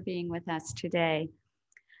for being with us today.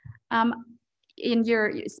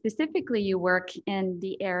 Specifically, you work in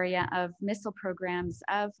the area of missile programs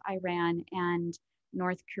of Iran and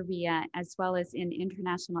North Korea, as well as in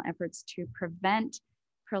international efforts to prevent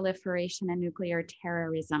proliferation and nuclear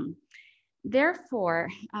terrorism. Therefore,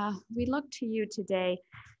 we look to you today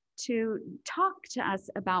to talk to us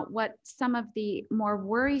about what some of the more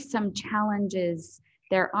worrisome challenges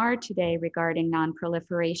there are today regarding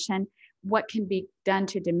non-proliferation, what can be done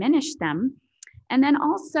to diminish them, and then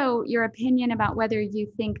also your opinion about whether you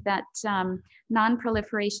think that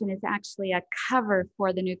non-proliferation is actually a cover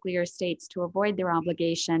for the nuclear states to avoid their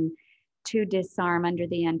obligation to disarm under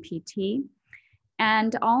the NPT.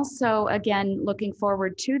 And also, again, looking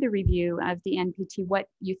forward to the review of the NPT, what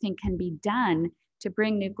you think can be done to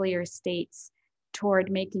bring nuclear states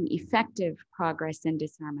toward making effective progress in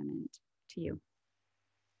disarmament. To you.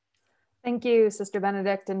 Thank you, Sister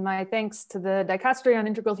Benedict, and my thanks to the Dicastery on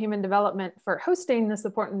Integral Human Development for hosting this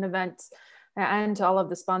important event, and to all of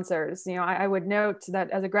the sponsors. You know, I would note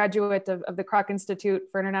that as a graduate of the Kroc Institute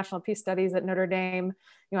for International Peace Studies at Notre Dame,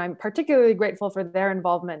 you know, I'm particularly grateful for their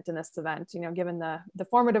involvement in this event, you know, given the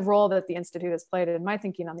formative role that the Institute has played in my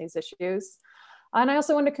thinking on these issues. And I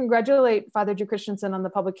also want to congratulate Father Drew Christensen on the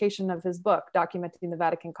publication of his book, documenting the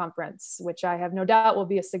Vatican Conference, which I have no doubt will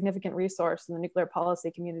be a significant resource in the nuclear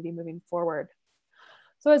policy community moving forward.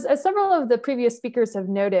 So as several of the previous speakers have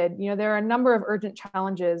noted, you know, there are a number of urgent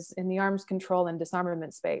challenges in the arms control and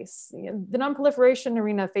disarmament space. You know, the nonproliferation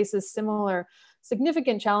arena faces similar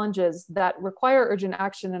significant challenges that require urgent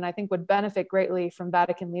action, and I think would benefit greatly from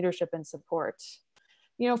Vatican leadership and support.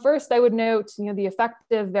 You know, first I would note, you know, the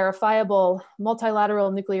effective, verifiable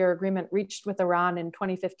multilateral nuclear agreement reached with Iran in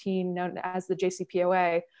 2015, known as the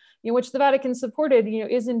JCPOA, you know, which the Vatican supported, you know,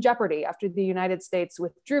 is in jeopardy after the United States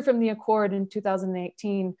withdrew from the accord in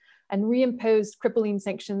 2018 and reimposed crippling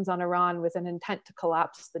sanctions on Iran with an intent to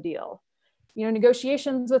collapse the deal. You know,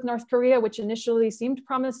 negotiations with North Korea, which initially seemed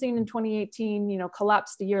promising in 2018, you know,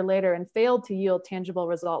 collapsed a year later and failed to yield tangible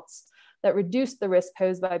results that reduced the risk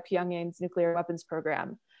posed by Pyongyang's nuclear weapons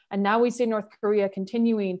program. And now we see North Korea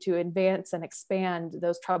continuing to advance and expand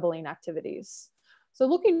those troubling activities. So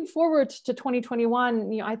looking forward to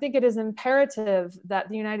 2021, you know, I think it is imperative that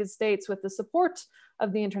the United States, with the support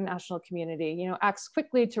of the international community, you know, acts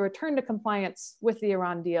quickly to return to compliance with the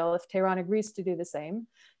Iran deal if Tehran agrees to do the same.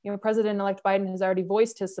 You know, President-elect Biden has already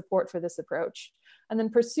voiced his support for this approach, and then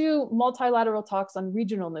pursue multilateral talks on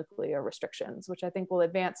regional nuclear restrictions, which I think will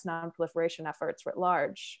advance non-proliferation efforts writ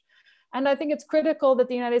large. And I think it's critical that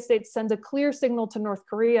the United States sends a clear signal to North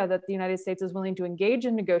Korea that the United States is willing to engage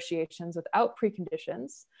in negotiations without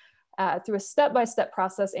preconditions through a step-by-step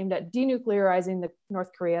process aimed at denuclearizing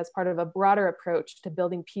North Korea as part of a broader approach to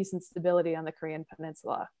building peace and stability on the Korean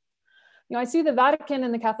Peninsula. You know, I see the Vatican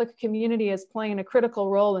and the Catholic community as playing a critical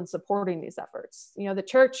role in supporting these efforts. You know, the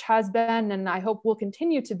Church has been, and I hope will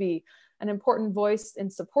continue to be, an important voice in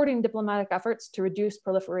supporting diplomatic efforts to reduce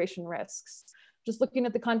proliferation risks. Just looking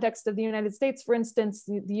at the context of the United States, for instance,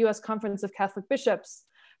 the US Conference of Catholic Bishops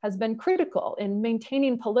has been critical in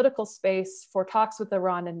maintaining political space for talks with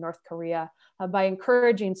Iran and North Korea by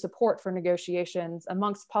encouraging support for negotiations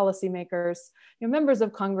amongst policymakers, you know, members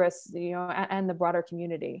of Congress, you know, and the broader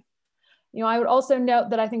community. You know, I would also note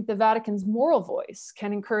that I think the Vatican's moral voice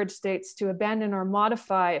can encourage states to abandon or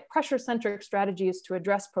modify pressure-centric strategies to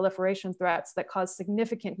address proliferation threats that cause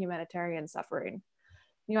significant humanitarian suffering.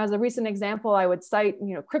 You know, as a recent example, I would cite,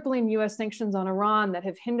 you know, crippling US sanctions on Iran that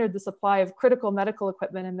have hindered the supply of critical medical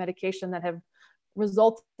equipment and medication that have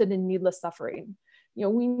resulted in needless suffering. You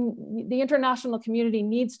know, the international community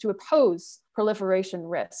needs to oppose proliferation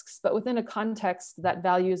risks, but within a context that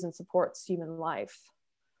values and supports human life.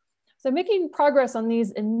 So making progress on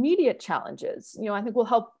these immediate challenges, you know, I think will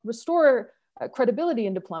help restore credibility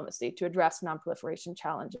in diplomacy to address non-proliferation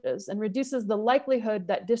challenges, and reduces the likelihood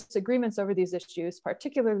that disagreements over these issues,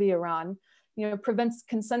 particularly Iran, prevents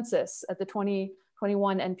consensus at the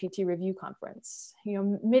 2021 NPT review conference.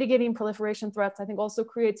 Mitigating proliferation threats, I think, also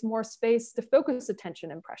creates more space to focus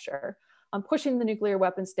attention and pressure on pushing the nuclear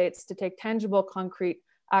weapon states to take tangible, concrete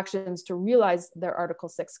actions to realize their Article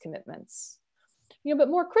 6 commitments. But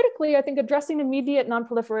more critically, I think addressing immediate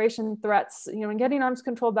non-proliferation threats, and getting arms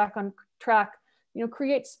control back on track,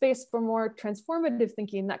 creates space for more transformative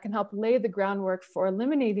thinking that can help lay the groundwork for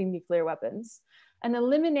eliminating nuclear weapons and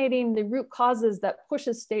eliminating the root causes that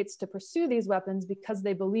pushes states to pursue these weapons because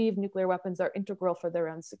they believe nuclear weapons are integral for their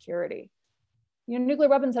own security. Nuclear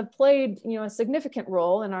weapons have played, a significant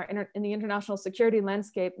role in in the international security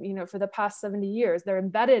landscape, for the past 70 years. They're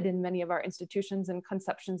embedded in many of our institutions and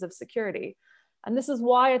conceptions of security. And this is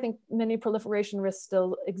why I think many proliferation risks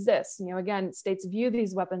still exist. Again, states view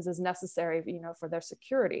these weapons as necessary, for their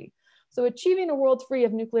security. So achieving a world free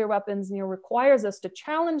of nuclear weapons, requires us to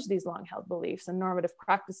challenge these long-held beliefs and normative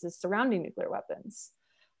practices surrounding nuclear weapons.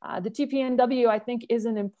 The TPNW, I think, is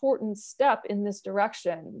an important step in this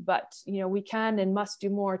direction, but we can and must do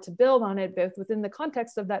more to build on it, both within the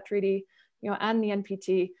context of that treaty, and the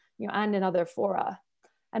NPT, and in other fora.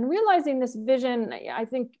 And realizing this vision, I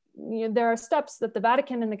think there are steps that the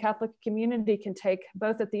Vatican and the Catholic community can take,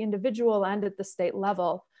 both at the individual and at the state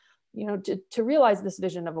level, to realize this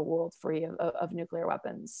vision of a world free of nuclear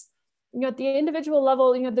weapons. At the individual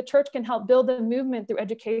level, the church can help build a movement through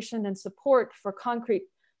education and support for concrete,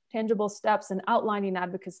 tangible steps and outlining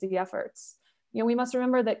advocacy efforts. We must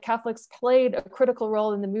remember that Catholics played a critical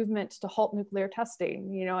role in the movement to halt nuclear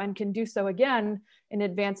testing, and can do so again in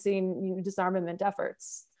advancing disarmament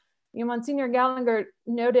efforts. Monsignor Gallagher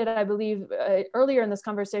noted, I believe, earlier in this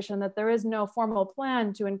conversation that there is no formal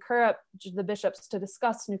plan to encourage the bishops to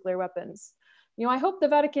discuss nuclear weapons. I hope the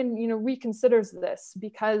Vatican, reconsiders this,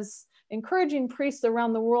 because encouraging priests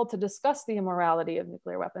around the world to discuss the immorality of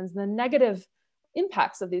nuclear weapons, the negative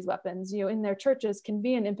impacts of these weapons, in their churches, can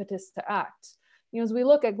be an impetus to act. As we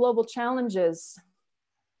look at global challenges,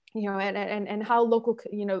 and how local,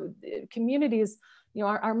 communities,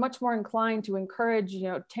 are much more inclined to encourage,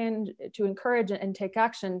 and take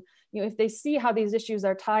action, if they see how these issues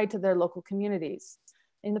are tied to their local communities.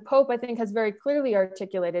 And the Pope, I think, has very clearly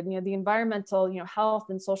articulated, the environmental, health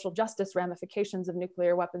and social justice ramifications of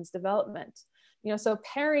nuclear weapons development. So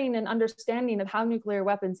pairing an understanding of how nuclear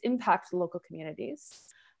weapons impact local communities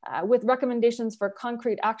with recommendations for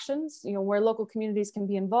concrete actions, where local communities can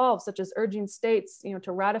be involved, such as urging states,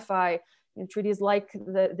 to ratify treaties like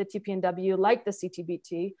the TPNW, like the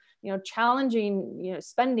CTBT, challenging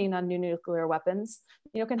spending on new nuclear weapons,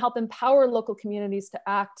 can help empower local communities to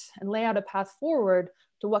act and lay out a path forward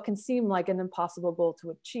to what can seem like an impossible goal to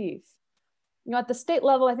achieve. At the state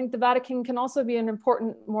level, I think the Vatican can also be an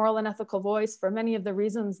important moral and ethical voice for many of the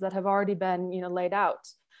reasons that have already been laid out.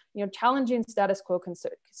 Challenging status quo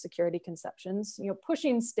security conceptions,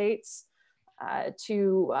 pushing states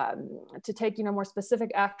to take more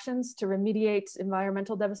specific actions to remediate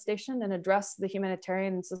environmental devastation and address the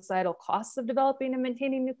humanitarian and societal costs of developing and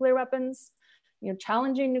maintaining nuclear weapons,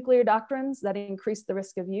 challenging nuclear doctrines that increase the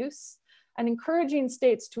risk of use, and encouraging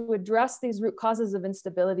states to address these root causes of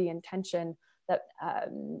instability and tension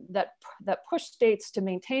that push states to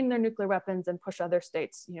maintain their nuclear weapons and push other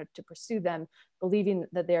states to pursue them, believing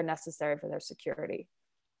that they are necessary for their security.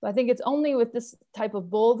 So I think it's only with this type of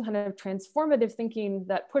bold kind of transformative thinking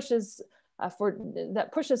that pushes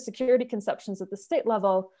security conceptions at the state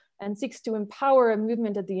level and seeks to empower a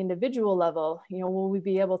movement at the individual level, will we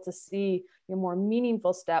be able to see more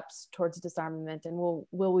meaningful steps towards disarmament, and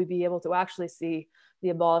will we be able to actually see the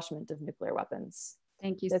abolishment of nuclear weapons?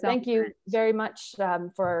 Thank you so thank you very much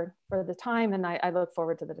for the time, and I look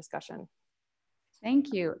forward to the discussion.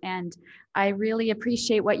 Thank you. And I really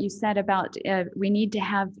appreciate what you said about we need to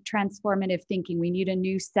have transformative thinking. We need a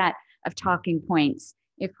new set of talking points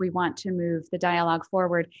if we want to move the dialogue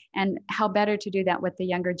forward, and how better to do that with the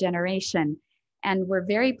younger generation. And we're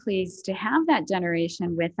very pleased to have that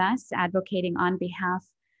generation with us, advocating on behalf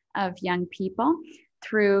of young people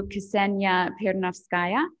through Ksenia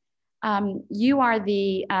Pernovskaya. You are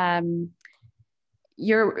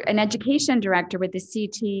you're an education director with the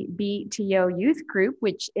CTBTO Youth Group,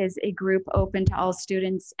 which is a group open to all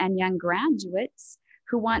students and young graduates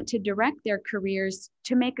who want to direct their careers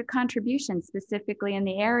to make a contribution specifically in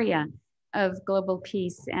the area of global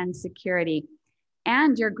peace and security.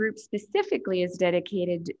 And your group specifically is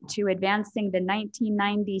dedicated to advancing the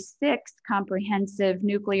 1996 Comprehensive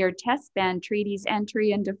Nuclear Test Ban Treaty's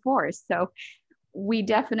entry into force. So we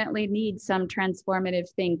definitely need some transformative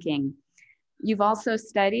thinking. You've also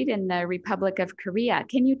studied in the Republic of Korea.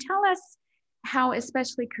 Can you tell us how,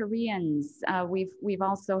 especially Koreans, we've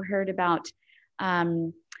also heard about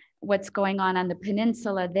what's going on the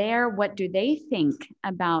peninsula there. What do they think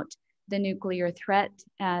about the nuclear threat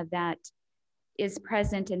that is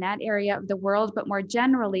present in that area of the world, but more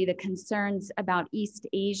generally the concerns about East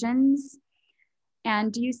Asians?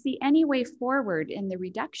 And do you see any way forward in the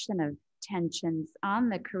reduction of tensions on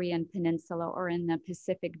the Korean Peninsula or in the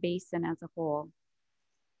Pacific Basin as a whole?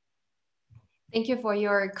 Thank you for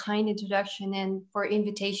your kind introduction and for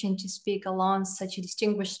invitation to speak along such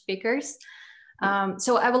distinguished speakers.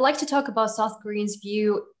 So I would like to talk about South Koreans'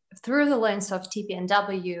 view through the lens of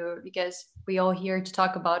TPNW, because we all here to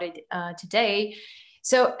talk about it today.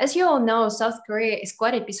 So as you all know, South Korea is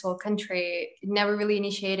quite a peaceful country. It never really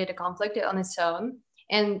initiated a conflict on its own.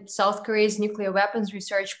 And South Korea's nuclear weapons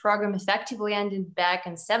research program effectively ended back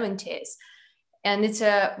in the 70s. And it's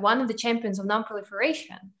one of the champions of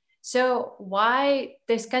non-proliferation. So why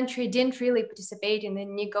this country didn't really participate in the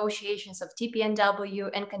negotiations of TPNW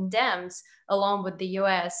and condemns, along with the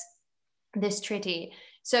US, this treaty.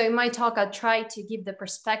 So in my talk, I'll try to give the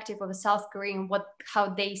perspective of a South Korean, how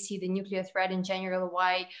they see the nuclear threat in general,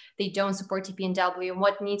 why they don't support TPNW, and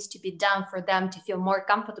what needs to be done for them to feel more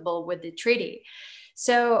comfortable with the treaty.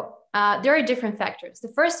 So there are different factors.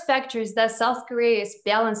 The first factor is that South Korea is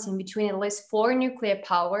balancing between at least 4 nuclear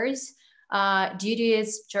powers due to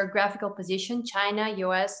its geographical position: China,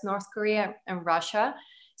 US, North Korea, and Russia.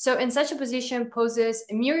 So in such a position poses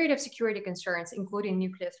a myriad of security concerns, including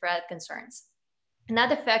nuclear threat concerns.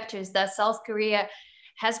 Another factor is that South Korea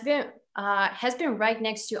has been right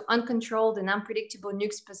next to uncontrolled and unpredictable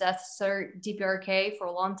nukes possessor DPRK for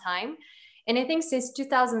a long time. And I think since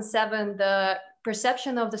 2007, the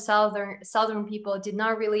perception of the southern people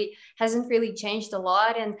hasn't really changed a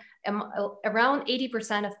lot. And around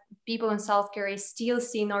 80% of people in South Korea still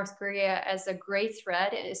see North Korea as a great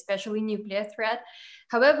threat, especially nuclear threat.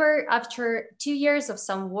 However, after 2 years of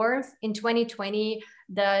some warmth in 2020,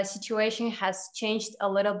 the situation has changed a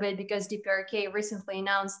little bit because DPRK recently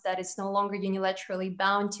announced that it's no longer unilaterally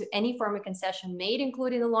bound to any form of concession made,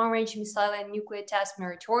 including the long-range missile and nuclear test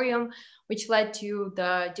moratorium, which led to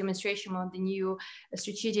the demonstration of the new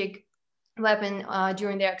strategic weapon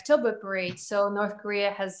during the October parade. So North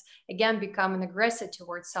Korea has again become an aggressor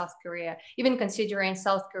towards South Korea, even considering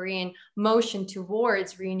South Korean motion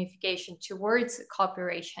towards reunification, towards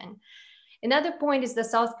cooperation. Another point is that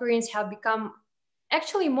South Koreans have become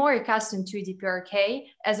actually more accustomed to DPRK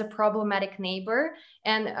as a problematic neighbor.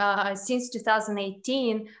 And since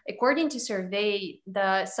 2018, according to survey,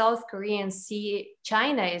 the South Koreans see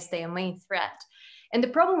China as their main threat. And the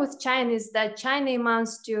problem with China is that China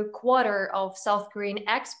amounts to a quarter of South Korean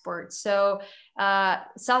exports. So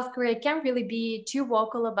South Korea can't really be too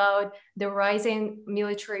vocal about the rising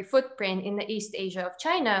military footprint in the East Asia of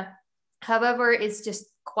China. However, it's just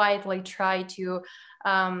quietly try to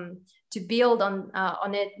build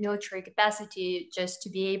on its military capacity just to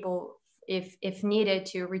be able, if needed,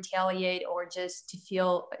 to retaliate or just to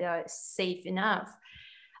feel safe enough.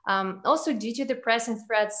 Also, due to the present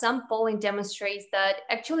threat, some polling demonstrates that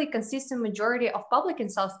actually consistent majority of public in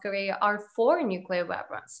South Korea are for nuclear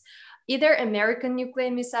weapons. Either American nuclear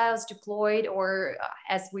missiles deployed, or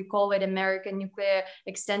as we call it, American nuclear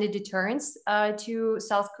extended deterrence to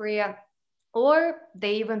South Korea, or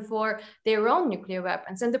they even for their own nuclear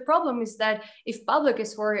weapons. And the problem is that if public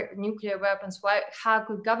is for nuclear weapons, how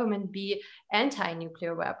could government be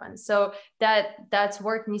anti-nuclear weapons? So that's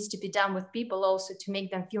work needs to be done with people also to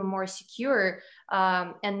make them feel more secure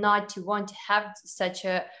and not to want to have such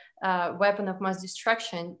a weapon of mass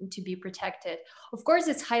destruction to be protected. Of course,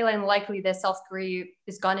 it's highly unlikely that South Korea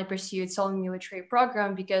is going to pursue its own military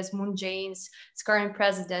program because Moon Jae-in's current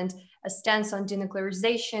president stance on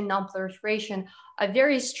denuclearization, non-proliferation are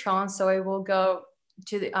very strong. So it will go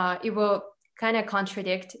to it will kind of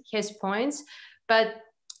contradict his points, but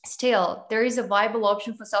still, there is a viable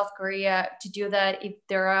option for South Korea to do that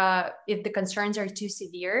if the concerns are too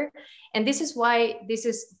severe. And this is why this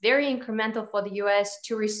is very incremental for the US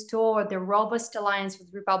to restore the robust alliance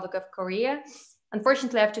with the Republic of Korea.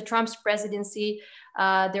 Unfortunately, after Trump's presidency,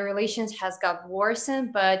 the relations has got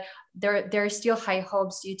worsened, but there are still high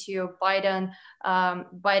hopes due to Biden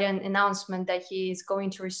announcement that he is going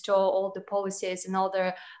to restore all the policies and all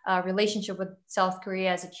the relationship with South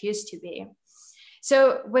Korea as it used to be.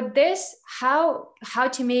 So with this, how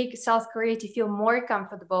to make South Korea to feel more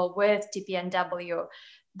comfortable with TPNW?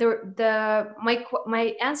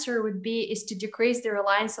 My answer would be is to decrease the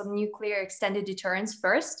reliance on nuclear extended deterrence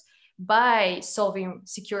first by solving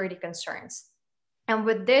security concerns. And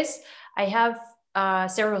with this, I have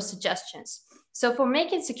several suggestions. So for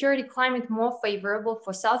making security climate more favorable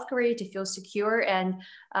for South Korea to feel secure and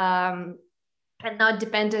not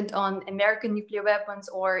dependent on American nuclear weapons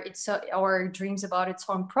or dreams about its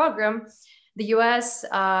own program, the US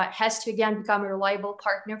has to again become a reliable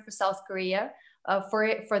partner for South Korea.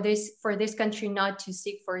 For this country not to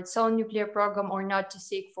seek for its own nuclear program or not to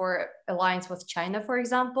seek for alliance with China, for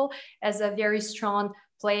example, as a very strong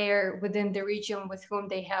player within the region with whom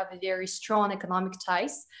they have a very strong economic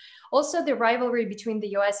ties. Also, the rivalry between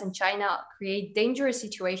the US and China create dangerous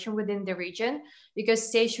situation within the region because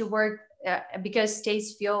states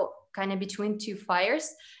feel kind of between two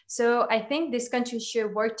fires. So I think these countries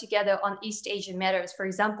should work together on East Asian matters. For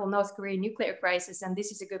example, North Korean nuclear crisis, and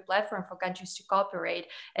this is a good platform for countries to cooperate,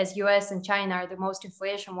 as US and China are the most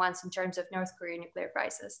influential ones in terms of North Korean nuclear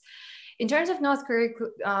crisis. In terms of North Korea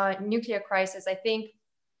nuclear crisis, I think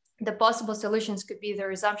the possible solutions could be the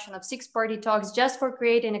resumption of six-party talks just for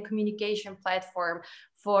creating a communication platform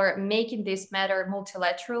for making this matter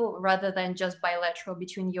multilateral rather than just bilateral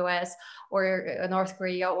between US or North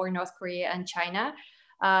Korea and China,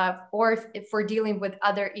 or for dealing with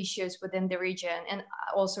other issues within the region. And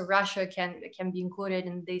also Russia can be included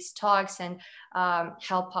in these talks and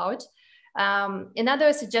help out.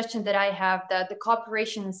 Another suggestion that I have, that the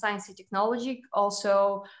cooperation in science and technology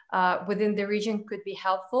also within the region could be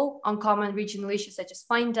helpful on common regional issues such as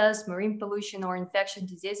fine dust, marine pollution, or infectious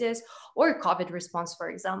diseases, or COVID response, for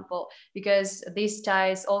example, because these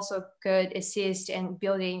ties also could assist in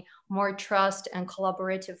building more trust and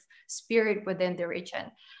collaborative spirit within the region.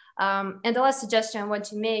 And the last suggestion I want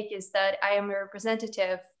to make is that I am a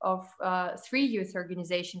representative of 3 youth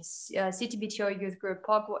organizations, CTBTO Youth Group,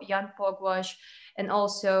 Young Pogwash, and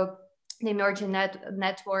also the Emerging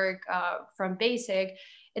Network from BASIC.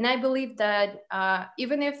 And I believe that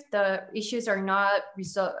even if the issues are not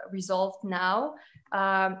resolved now,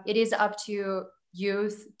 it is up to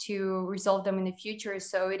youth to resolve them in the future.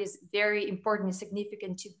 So it is very important and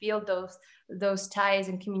significant to build those ties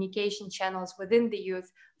and communication channels within the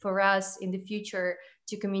youth for us in the future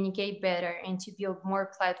to communicate better and to build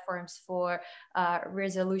more platforms for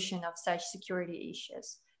resolution of such security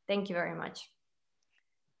issues. Thank you very much.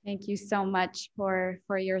 Thank you so much for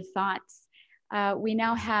your thoughts. We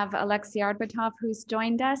now have Alexei Arbatov who's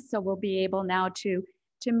joined us, so we'll be able now to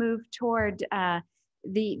move toward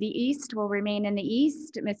the East. Will remain in the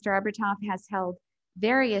East. Mr. Arbatov has held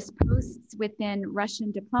various posts within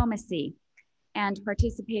Russian diplomacy and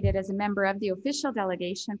participated as a member of the official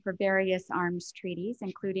delegation for various arms treaties,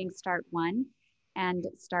 including START I and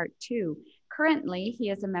START II. Currently, he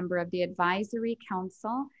is a member of the Advisory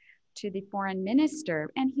Council to the Foreign Minister,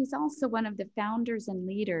 and he's also one of the founders and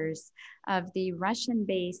leaders of the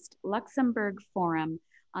Russian-based Luxembourg Forum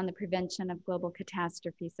on the Prevention of Global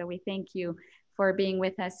Catastrophe. So we thank you for being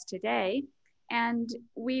with us today. And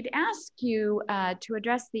we'd ask you to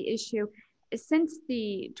address the issue. Since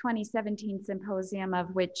the 2017 symposium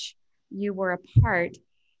of which you were a part,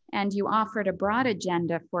 and you offered a broad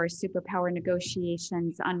agenda for superpower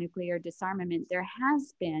negotiations on nuclear disarmament, there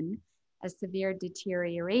has been a severe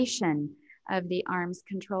deterioration of the arms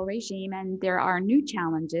control regime, and there are new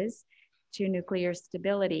challenges to nuclear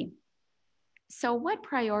stability. So what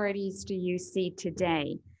priorities do you see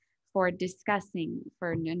today for discussing,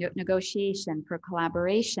 for negotiation, for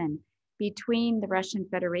collaboration between the Russian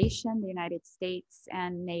Federation, the United States,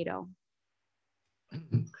 and NATO?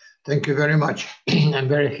 Thank you very much. I'm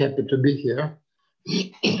very happy to be here.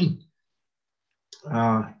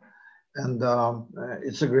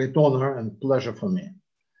 It's a great honor and pleasure for me.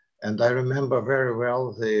 And I remember very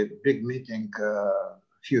well the big meeting a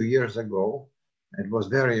few years ago. It was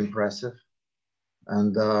very impressive.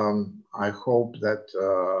 And I hope that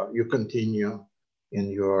you continue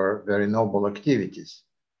in your very noble activities.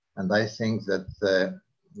 And I think that the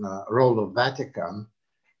role of Vatican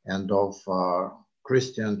and of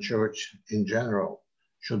Christian Church in general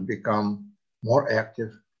should become more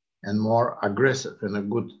active and more aggressive in a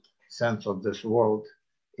good sense of this word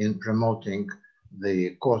in promoting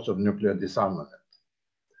the cause of nuclear disarmament.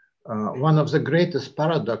 One of the greatest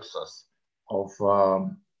paradoxes of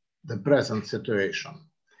the present situation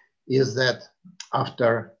is that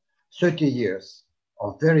after 30 years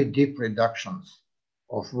of very deep reductions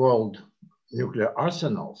of world nuclear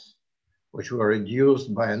arsenals, which were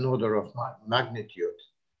reduced by an order of magnitude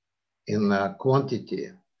in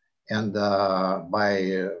quantity and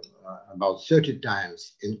by about 30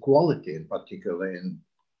 times in quality, in particular in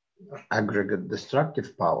aggregate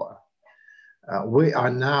destructive power, we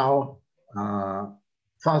are now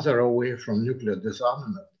farther away from nuclear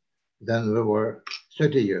disarmament than we were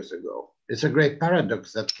 30 years ago. It's a great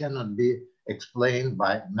paradox that cannot be explained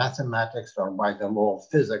by mathematics or by the law of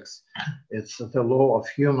physics. It's the law of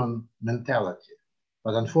human mentality.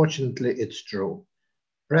 But unfortunately, it's true.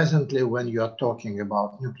 Presently, when you are talking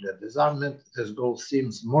about nuclear disarmament, this goal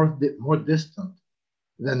seems more distant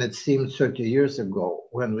than it seemed 30 years ago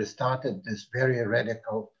when we started this very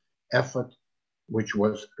radical effort, which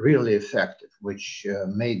was really effective, which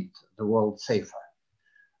made the world safer.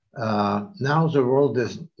 Now the world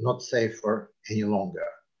is not safer any longer,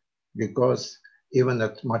 because even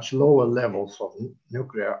at much lower levels of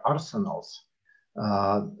nuclear arsenals,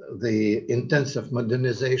 the intensive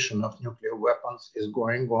modernization of nuclear weapons is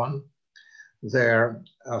going on. They're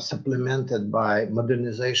supplemented by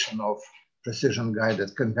modernization of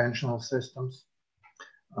precision-guided conventional systems.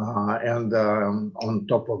 And on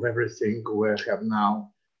top of everything, we have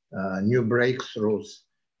now new breakthroughs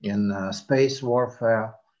in space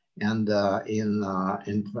warfare and in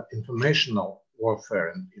informational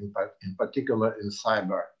warfare, in particular in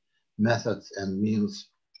cyber methods and means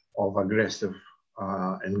of aggressive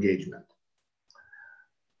engagement.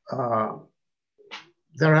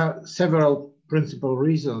 There are several principal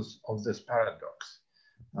reasons of this paradox.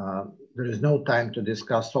 There is no time to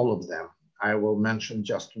discuss all of them. I will mention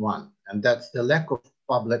just one, and that's the lack of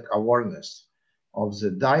public awareness of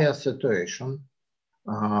the dire situation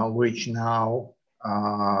which now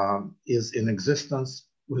is in existence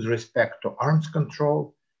with respect to arms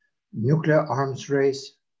control, nuclear arms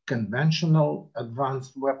race, conventional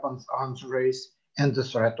advanced weapons arms race, and the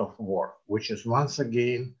threat of war, which is once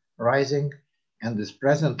again rising and is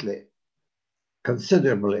presently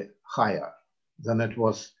considerably higher than it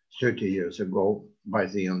was 30 years ago by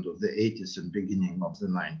the end of the 80s and beginning of the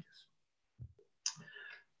 90s.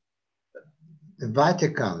 The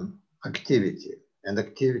Vatican activity and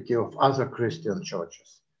activity of other Christian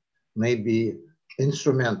churches may be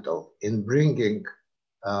instrumental in bringing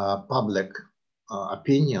public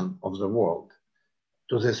opinion of the world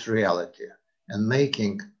to this reality and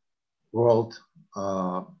making world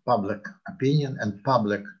public opinion and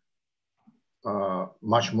public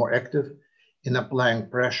much more active in applying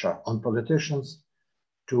pressure on politicians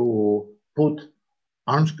to put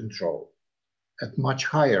arms control at much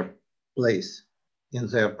higher place in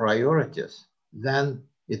their priorities than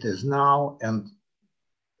it is now, and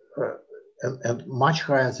much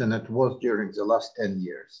higher than it was during the last 10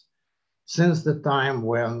 years. Since the time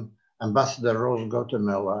when Ambassador Rose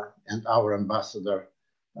Gottemiller and our ambassador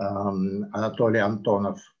Anatoly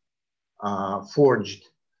Antonov forged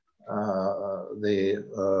the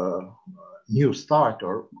New START,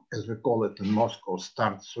 or as we call it in Moscow,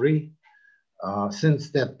 START 3.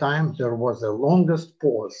 Since that time, there was the longest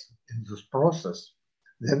pause in this process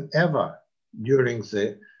than ever during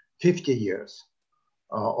the 50 years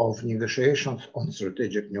of negotiations on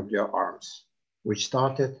strategic nuclear arms, which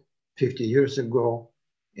started 50 years ago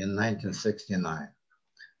in 1969.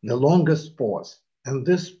 The longest pause, and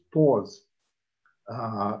this pause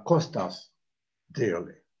cost us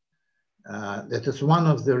dearly. That is one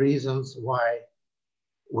of the reasons why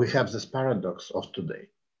we have this paradox of today.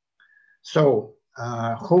 So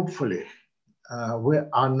hopefully we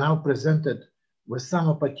are now presented with some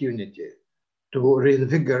opportunity to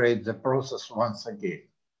reinvigorate the process once again.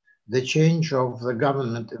 The change of the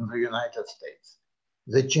government in the United States,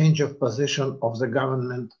 the change of position of the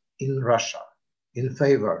government in Russia in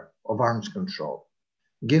favor of arms control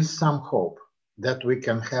gives some hope that we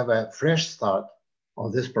can have a fresh start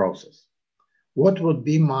of this process. What would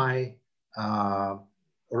be my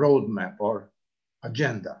roadmap or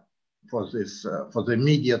agenda for this, for the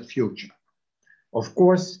immediate future? Of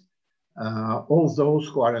course, all those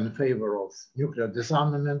who are in favor of nuclear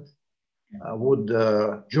disarmament would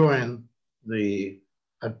join the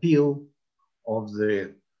appeal of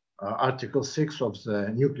the Article 6 of the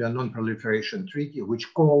Nuclear Non-Proliferation Treaty,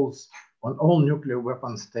 which calls on all nuclear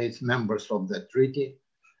weapon states members of that treaty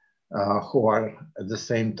who are at the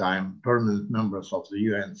same time permanent members of the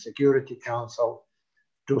UN Security Council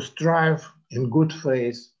to strive in good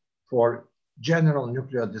faith for general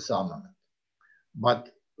nuclear disarmament.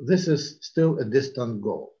 But this is still a distant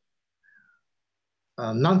goal.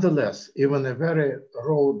 Nonetheless, even a very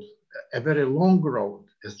long road,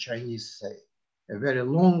 as Chinese say, a very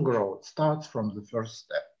long road starts from the first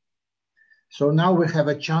step. So now we have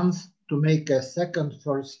a chance to make a second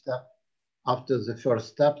first step after the first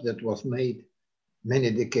step that was made many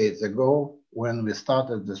decades ago when we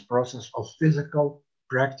started this process of physical,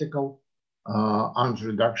 practical arms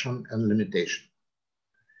reduction and limitation.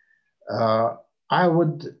 I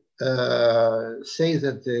would say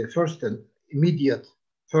that the first and immediate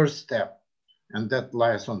first step, and that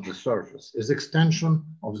lies on the surface, is extension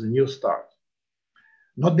of the New START.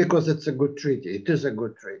 Not because it's a good treaty, it is a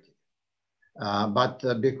good treaty, but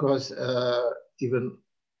because even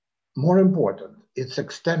more important, its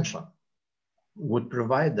extension would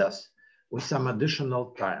provide us with some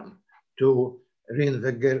additional time to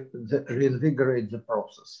reinvigorate the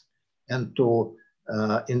process and to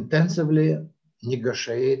intensively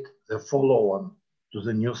negotiate the follow-on to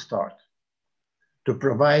the New START, to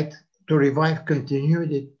revive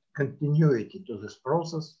continuity to this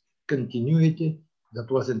process, continuity that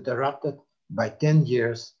was interrupted by 10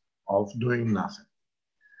 years of doing nothing.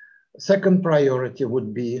 Second priority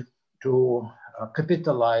would be to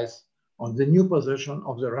capitalize on the new position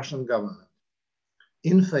of the Russian government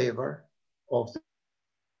in favor of the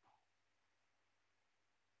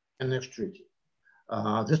INF Treaty.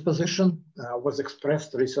 This position was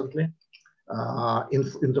expressed recently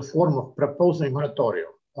in the form of proposing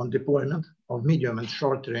moratorium on deployment of medium and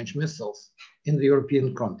short-range missiles in the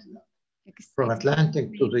European continent, from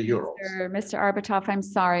Atlantic to the Urals. Mr. Arbatov, I'm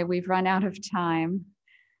sorry, we've run out of time.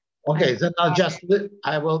 Okay, then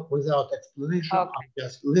I will, without explanation, Okay. I'll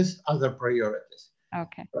just list other priorities.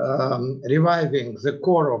 Okay. Reviving the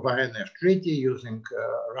core of INF Treaty using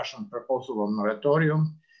Russian proposal on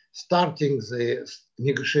moratorium, starting the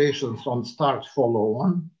negotiations on START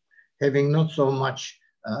follow-on, having not so much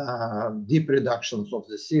deep reductions of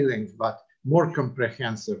the ceilings, but more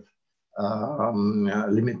comprehensive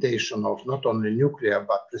limitation of not only nuclear,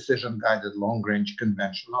 but precision-guided long-range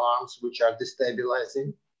conventional arms, which are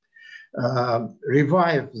destabilizing.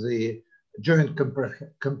 Revive the joint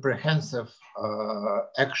comprehensive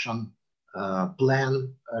action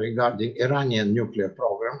plan regarding Iranian nuclear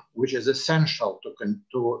program, which is essential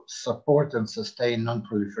to support and sustain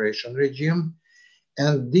non-proliferation regime,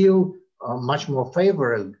 and deal much more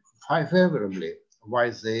favorably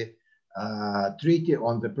with the treaty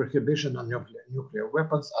on the prohibition of nuclear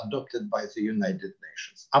weapons adopted by the United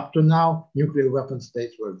Nations. Up to now, nuclear weapon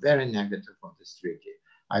states were very negative on this treaty.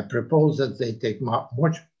 I propose that they take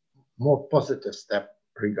much more positive step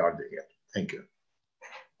regarding it. Thank you.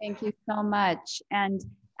 Thank you so much. And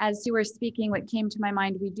as you were speaking, what came to my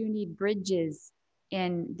mind, we do need bridges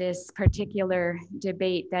in this particular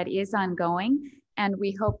debate that is ongoing. And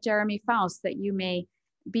we hope, Jeremy Faust, that you may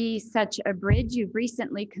be such a bridge. You've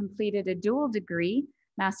recently completed a dual degree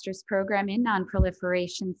master's program in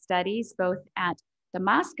non-proliferation studies, both at the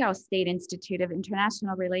Moscow State Institute of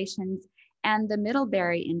International Relations and the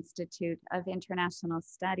Middlebury Institute of International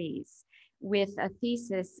Studies, with a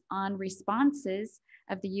thesis on responses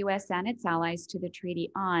of the US and its allies to the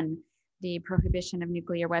treaty on the prohibition of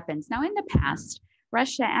nuclear weapons. Now, in the past,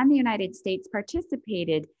 Russia and the United States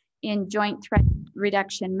participated in joint threat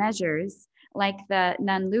reduction measures like the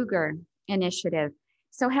Nunn-Lugar initiative.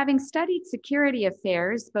 So having studied security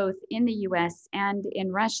affairs, both in the US and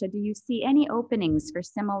in Russia, do you see any openings for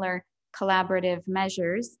similar collaborative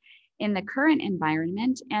measures in the current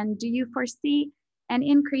environment? And do you foresee an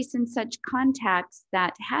increase in such contacts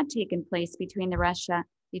that had taken place between Russia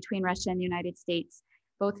and the United States,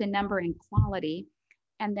 both in number and quality?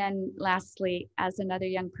 And then lastly, as another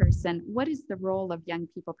young person, what is the role of young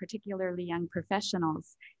people, particularly young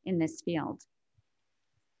professionals, in this field?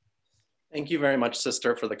 Thank you very much,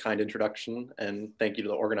 Sister, for the kind introduction, and thank you to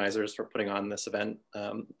the organizers for putting on this event.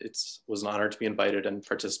 It was an honor to be invited and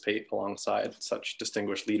participate alongside such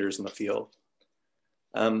distinguished leaders in the field.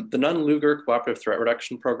 The Nunn-Lugar Cooperative Threat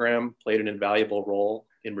Reduction Program played an invaluable role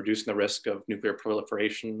in reducing the risk of nuclear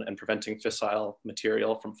proliferation and preventing fissile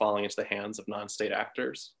material from falling into the hands of non-state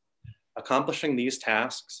actors. Accomplishing these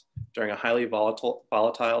tasks during a highly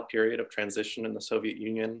volatile period of transition in the Soviet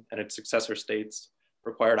Union and its successor states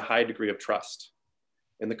required a high degree of trust.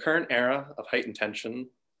 In the current era of heightened tension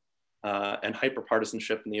and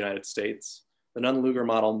hyperpartisanship in the United States, the Nunn-Lugar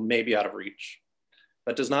model may be out of reach.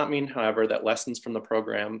 That does not mean, however, that lessons from the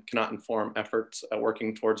program cannot inform efforts at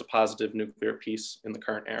working towards a positive nuclear peace in the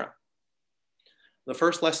current era. The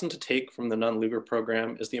first lesson to take from the Nunn-Lugar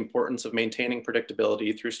program is the importance of maintaining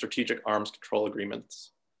predictability through strategic arms control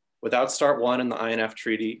agreements. Without START 1 in the INF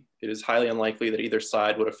Treaty, it is highly unlikely that either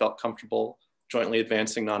side would have felt comfortable jointly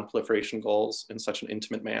advancing non-proliferation goals in such an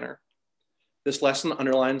intimate manner. This lesson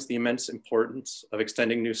underlines the immense importance of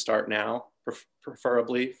extending New START now,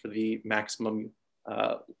 preferably for the maximum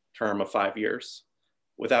term of 5 years.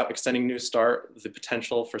 Without extending New START, the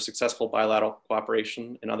potential for successful bilateral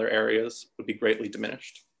cooperation in other areas would be greatly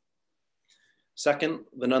diminished. Second,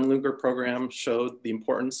 the Nunn-Lugar program showed the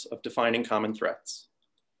importance of defining common threats.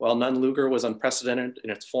 While Nunn-Lugar was unprecedented in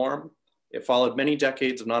its form, it followed many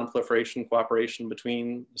decades of non-proliferation cooperation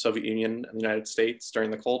between the Soviet Union and the United States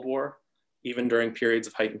during the Cold War, even during periods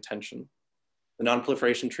of heightened tension. The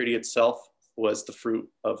Non-Proliferation Treaty itself was the fruit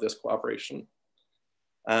of this cooperation.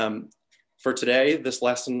 For today, this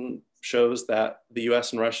lesson shows that the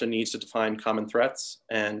US and Russia needs to define common threats.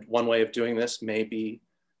 And one way of doing this may be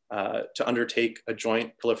to undertake a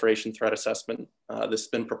joint proliferation threat assessment. This has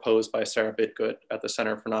been proposed by Sarah Bidgood at the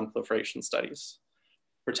Center for Non-Proliferation Studies.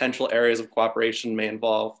 Potential areas of cooperation may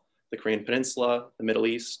involve the Korean Peninsula, the Middle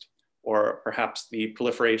East, or perhaps the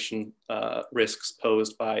proliferation risks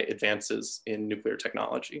posed by advances in nuclear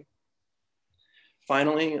technology.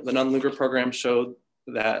 Finally, the Nunn-Lugar program showed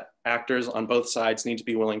that actors on both sides need to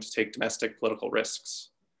be willing to take domestic political risks.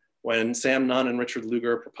 When Sam Nunn and Richard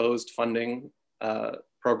Lugar proposed funding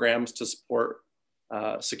programs to support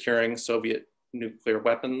securing Soviet nuclear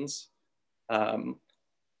weapons,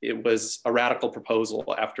 it was a radical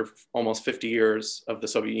proposal after almost 50 years of the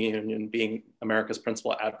Soviet Union being America's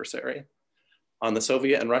principal adversary. On the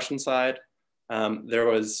Soviet and Russian side, there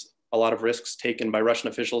was a lot of risks taken by Russian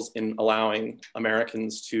officials in allowing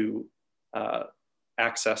Americans to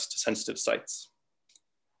access to sensitive sites.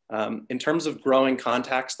 In terms of growing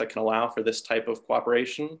contacts that can allow for this type of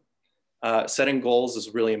cooperation, setting goals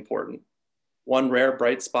is really important. One rare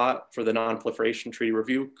bright spot for the Non-Proliferation Treaty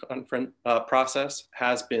Review process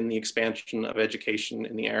has been the expansion of education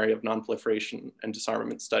in the area of non-proliferation and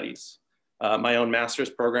disarmament studies. My own master's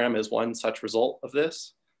program is one such result of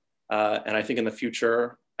this. And I think in the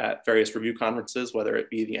future at various review conferences, whether it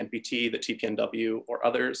be the NPT, the TPNW, or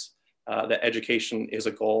others, that education is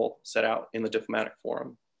a goal set out in the diplomatic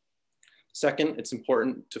forum. Second, it's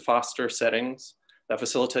important to foster settings that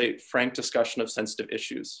facilitate frank discussion of sensitive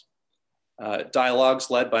issues. Dialogues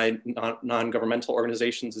led by non-governmental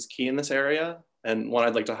organizations is key in this area. And one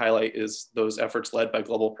I'd like to highlight is those efforts led by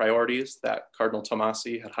Global Priorities that Cardinal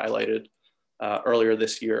Tomasi had highlighted earlier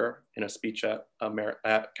this year in a speech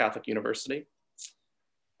at Catholic University.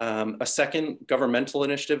 A second governmental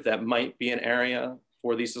initiative that might be an area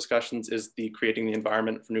for these discussions is the Creating the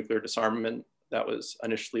Environment for Nuclear Disarmament that was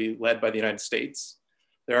initially led by the United States.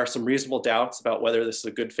 There are some reasonable doubts about whether this is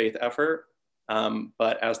a good faith effort,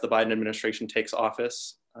 but as the Biden administration takes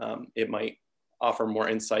office, it might offer more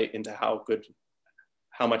insight into how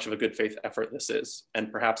much of a good faith effort this is.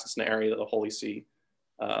 And perhaps it's an area that the Holy See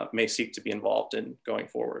may seek to be involved in going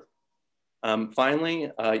forward. Finally,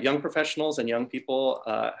 young professionals and young people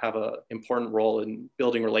have an important role in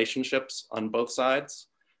building relationships on both sides.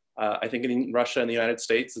 I think in Russia and the United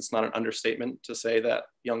States, it's not an understatement to say that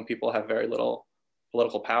young people have very little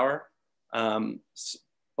political power.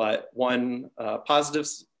 But one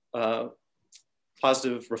positive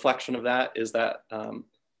reflection of that is that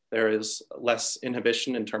there is less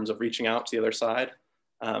inhibition in terms of reaching out to the other side.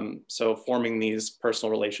 So forming these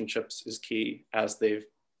personal relationships is key, as they've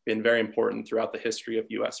been very important throughout the history of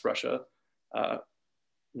US-Russia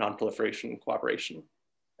non-proliferation cooperation.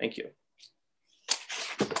 Thank you.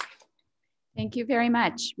 Thank you very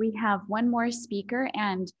much. We have one more speaker,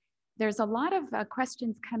 and there's a lot of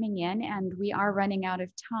questions coming in, and we are running out of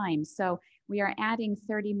time. So we are adding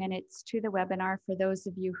 30 minutes to the webinar for those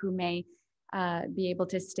of you who may be able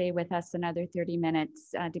to stay with us another 30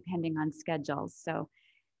 minutes, depending on schedules. So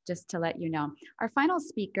just to let you know. Our final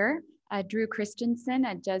speaker, Drew Christensen,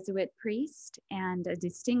 a Jesuit priest and a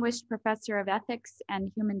distinguished professor of ethics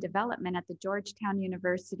and human development at the Georgetown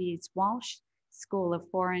University's Walsh School of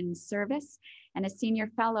Foreign Service, and a senior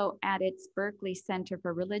fellow at its Berkeley Center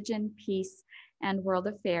for Religion, Peace, and World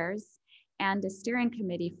Affairs, and a steering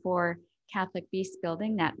committee for Catholic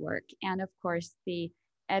Peacebuilding Network, and of course, the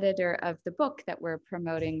editor of the book that we're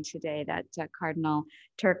promoting today that Cardinal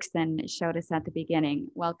Turkson showed us at the beginning.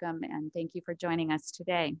 Welcome, and thank you for joining us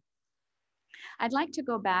today. I'd like to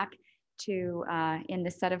go back to, in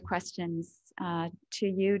the set of questions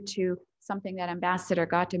to something that Ambassador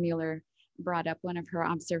Gottemuller brought up, one of her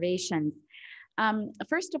observations.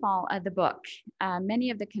 First of all, the book. Many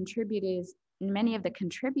of the contributors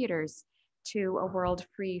to a world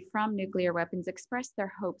free from nuclear weapons expressed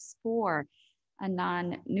their hopes for a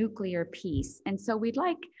non-nuclear peace. And so we'd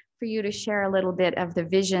like for you to share a little bit of the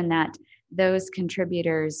vision that those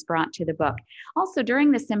contributors brought to the book. Also,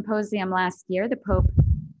 during the symposium last year, the Pope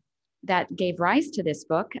that gave rise to this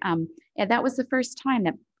book, and that was the first time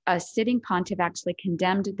that a sitting pontiff actually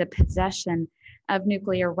condemned the possession of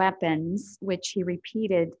nuclear weapons, which he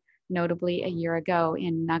repeated notably a year ago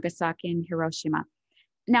in Nagasaki and Hiroshima.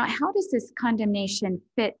 Now, how does this condemnation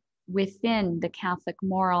fit within the Catholic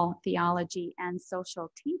moral theology and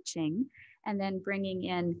social teaching? And then bringing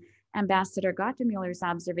in Ambassador Gottemuller's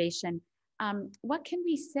observation, what can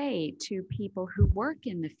we say to people who work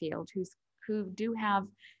in the field, who do have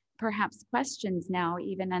perhaps questions now,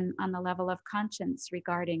 even on the level of conscience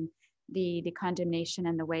regarding the condemnation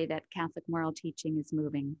and the way that Catholic moral teaching is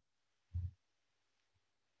moving.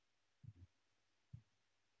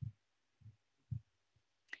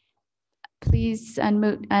 Please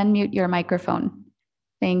unmute your microphone.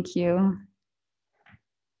 Thank you.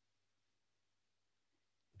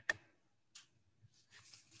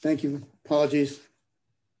 Thank you. Apologies.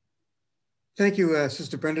 Thank you,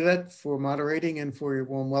 Sister Bernadette, for moderating and for your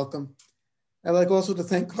warm welcome. I'd like also to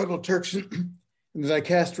thank Cardinal Turkson and the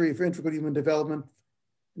Dicastery for Integral Human Development,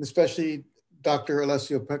 and especially Dr.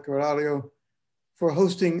 Alessio Pecoraro for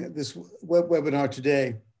hosting this webinar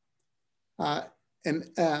today and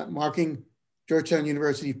marking Georgetown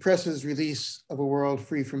University Press's release of A World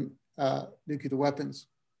Free from Nuclear Weapons.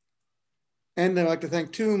 And I'd like to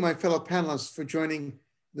thank two of my fellow panelists for joining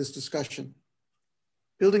this discussion.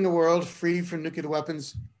 Building a world free from nuclear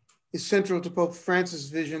weapons is central to Pope Francis'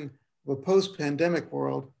 vision of a post-pandemic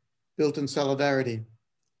world built in solidarity.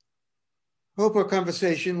 I hope our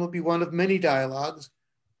conversation will be one of many dialogues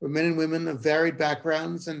where men and women of varied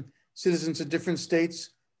backgrounds and citizens of different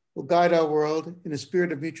states will guide our world in a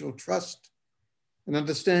spirit of mutual trust and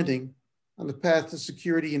understanding on the path to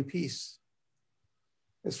security and peace.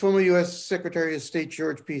 As former US Secretary of State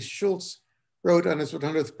George P. Shultz wrote on his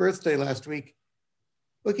 100th birthday last week,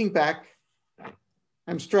 looking back,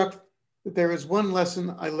 I'm struck that there is one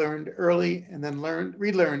lesson I learned early and then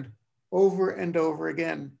relearned over and over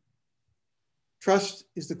again. Trust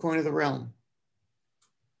is the coin of the realm.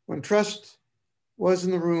 When trust was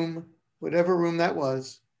in the room, whatever room that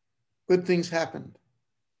was, good things happened.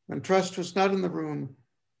 When trust was not in the room,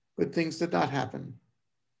 good things did not happen.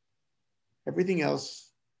 Everything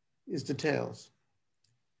else is details.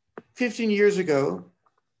 15 years ago,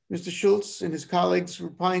 Mr. Shultz and his colleagues were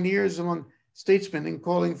pioneers among statesmen in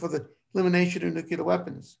calling for the elimination of nuclear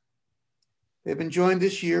weapons. They've been joined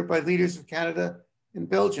this year by leaders of Canada and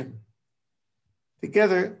Belgium.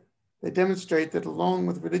 Together, they demonstrate that along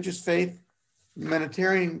with religious faith and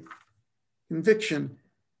humanitarian conviction,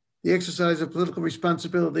 the exercise of political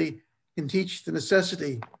responsibility can teach the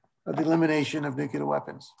necessity of the elimination of nuclear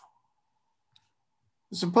weapons.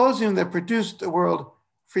 The symposium that produced a world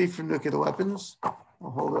free from nuclear weapons,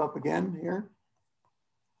 I'll hold it up again here,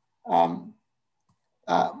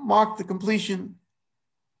 marked the completion,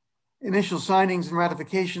 initial signings and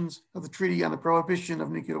ratifications of the Treaty on the Prohibition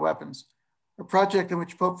of Nuclear Weapons, a project in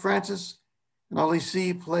which Pope Francis and Holy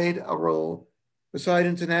See played a role beside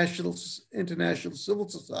international civil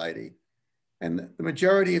society and the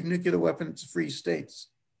majority of nuclear weapons-free states.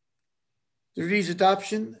 The treaty's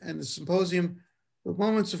adoption and the symposium were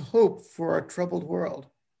moments of hope for our troubled world.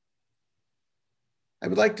 I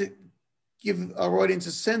would like to give our audience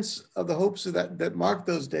a sense of the hopes of that marked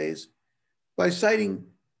those days by citing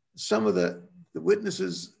some of the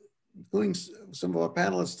witnesses, including some of our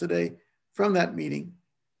panelists today from that meeting,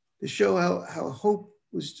 to show how hope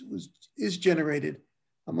is generated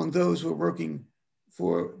among those who are working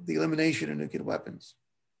for the elimination of nuclear weapons.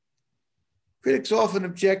 Critics often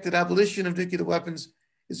object that abolition of nuclear weapons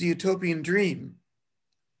is a utopian dream.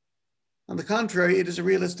 On the contrary, it is a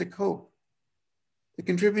realistic hope. The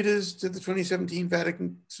contributors to the 2017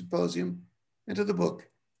 Vatican Symposium and to the book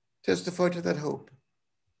testify to that hope.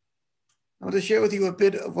 I want to share with you a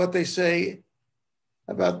bit of what they say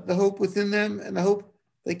about the hope within them and the hope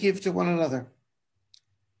they give to one another.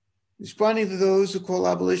 Responding to those who call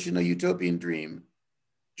abolition a utopian dream,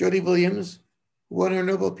 Jody Williams, who won her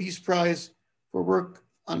Nobel Peace Prize for work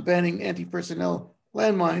on banning anti-personnel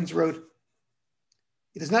landmines, wrote,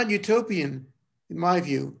 "It is not utopian, in my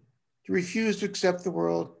view, to refuse to accept the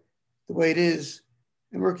world the way it is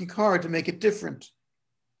and working hard to make it different."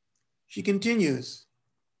 She continues,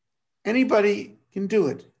 "Anybody can do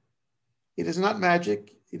it. It is not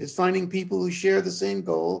magic. It is finding people who share the same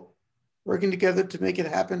goal, working together to make it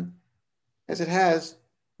happen as it has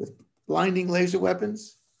with blinding laser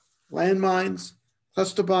weapons, landmines,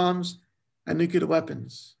 cluster bombs, and nuclear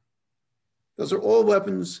weapons. Those are all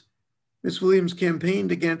weapons Ms. Williams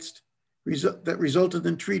campaigned against that resulted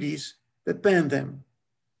in treaties that banned them.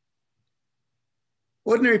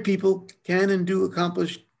 Ordinary people can and do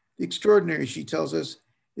accomplish the extraordinary," she tells us.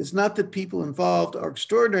 "It's not that people involved are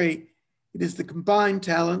extraordinary, it is the combined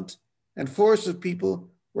talent and force of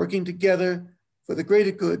people working together for the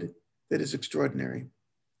greater good that is extraordinary."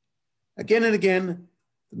 Again and again,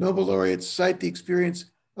 the Nobel laureates cite the experience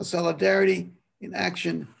of solidarity in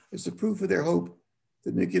action as the proof of their hope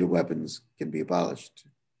that nuclear weapons can be abolished.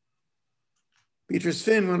 Beatrice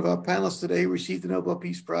Finn, one of our panelists today, received the Nobel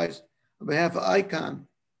Peace Prize on behalf of ICON,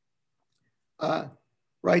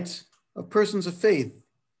 writes, "Of persons of faith,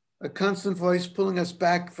 a constant voice pulling us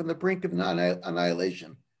back from the brink of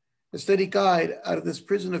annihilation, a steady guide out of this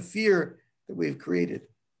prison of fear that we've created.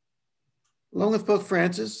 Along with Pope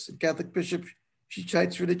Francis and Catholic Bishop, she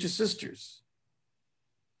cites religious sisters.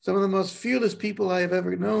 Some of the most fearless people I have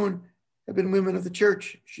ever known have been women of the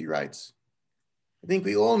church, she writes. I think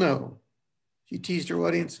we all know, she teased her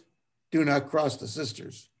audience, do not cross the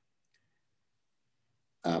sisters.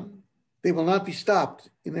 They will not be stopped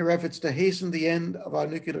in their efforts to hasten the end of our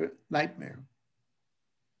nuclear nightmare.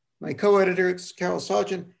 My co-editor, Carol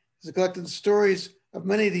Sargent, has collected the stories of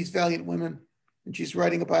many of these valiant women, and she's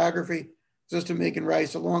writing a biography of Sister Megan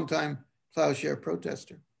Rice, a longtime plowshare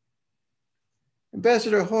protester.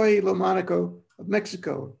 Ambassador Jorge Lomanico of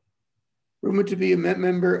Mexico, rumored to be a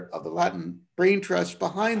member of the Latin brain trust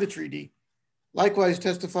behind the treaty, likewise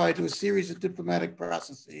testified to a series of diplomatic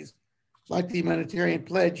processes, like the humanitarian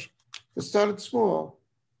pledge, that started small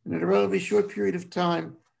and in a relatively short period of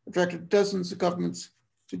time attracted dozens of governments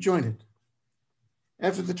to join it.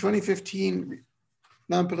 After the 2015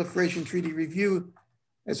 Non-Proliferation Treaty review,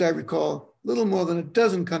 as I recall, little more than a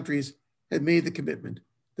dozen countries had made the commitment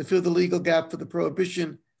to fill the legal gap for the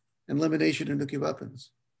prohibition and elimination of nuclear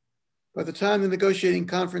weapons. By the time the negotiating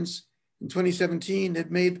conference in 2017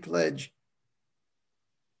 had made the pledge,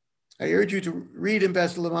 I urge you to read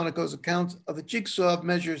Ambassador Lomanico's account of the jigsaw of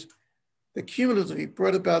measures that cumulatively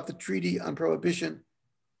brought about the Treaty on Prohibition.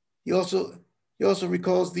 He also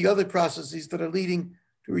recalls the other processes that are leading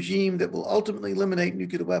to a regime that will ultimately eliminate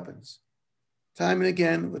nuclear weapons. Time and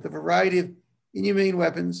again, with a variety of inhumane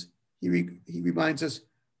weapons, he reminds us,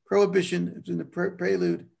 prohibition has been the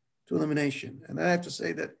prelude to elimination. And I have to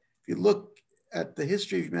say that if you look at the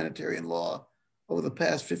history of humanitarian law over the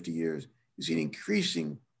past 50 years, you see an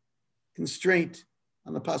increasing constraint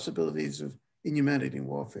on the possibilities of inhumanity and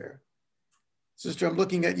warfare. Sister, I'm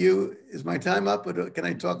looking at you. Is my time up, or can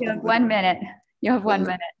I talk? You have 1 minute. You have 1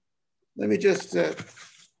 minute. Let me just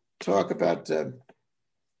talk about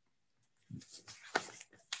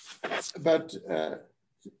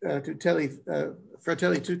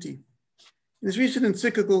Fratelli tutti. In his recent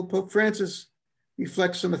encyclical, Pope Francis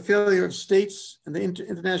reflects on the failure of states and the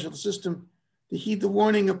international system to heed the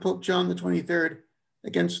warning of Pope John the 23rd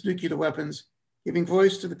against nuclear weapons, giving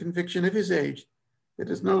voice to the conviction of his age that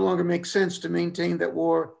it no longer makes sense to maintain that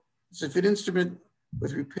war is a fit instrument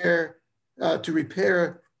with to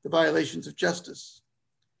repair the violations of justice.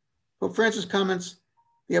 Pope Francis comments,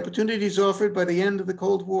 the opportunities offered by the end of the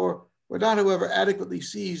Cold War were not, however, adequately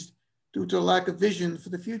seized due to a lack of vision for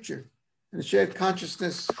the future and a shared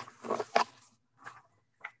consciousness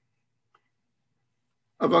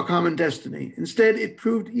of our common destiny. Instead, it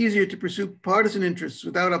proved easier to pursue partisan interests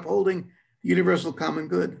without upholding the universal common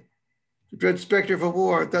good. The dread specter of a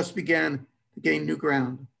war thus began to gain new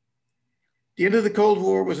ground. The end of the Cold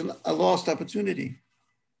War was a lost opportunity.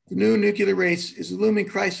 The new nuclear race is a looming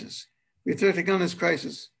crisis. We're threatening on this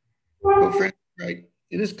crisis. Pope Francis, right,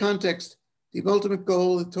 in this context, the ultimate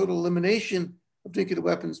goal of total elimination of nuclear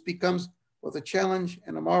weapons becomes both a challenge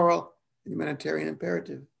and a moral and humanitarian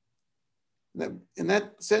imperative. In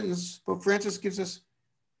that sentence, Pope Francis gives us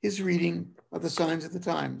his reading of the signs of the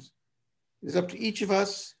times. It is up to each of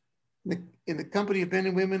us in the company of men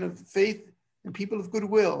and women of faith and people of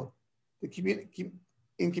goodwill,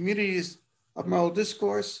 in communities of moral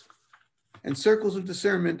discourse and circles of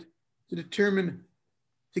discernment to determine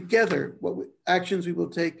together what actions we will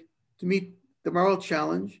take to meet the moral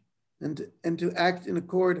challenge and to act in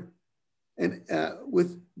accord and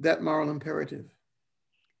with that moral imperative.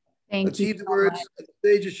 Let's heed the words at the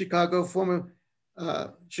stage of Chicago, former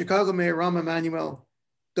Chicago Mayor Rahm Emanuel,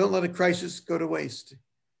 don't let a crisis go to waste.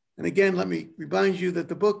 And again, let me remind you that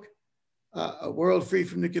the book, A World Free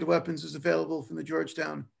from Nuclear Weapons, is available from the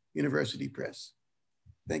Georgetown University Press.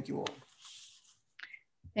 Thank you all.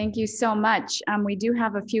 Thank you so much. We do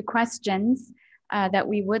have a few questions that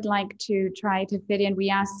we would like to try to fit in. We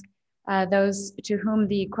ask those to whom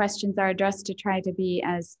the questions are addressed to try to be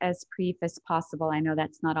as brief as possible. I know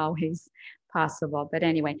that's not always possible, but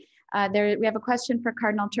anyway, we have a question for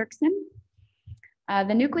Cardinal Turkson.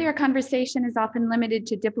 The nuclear conversation is often limited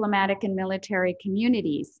to diplomatic and military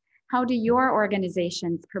communities. How do your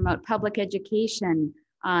organizations promote public education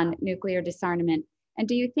on nuclear disarmament? And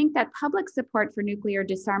do you think that public support for nuclear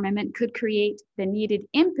disarmament could create the needed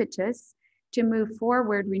impetus to move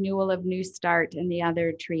forward renewal of New START and the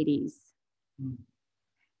other treaties?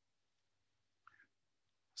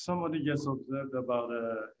 Somebody just observed about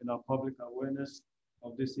public awareness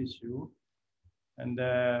of this issue, and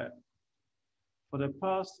for the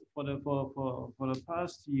past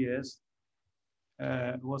years,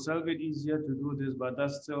 it was a little bit easier to do this, but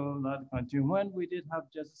that's still not continuing. When we did have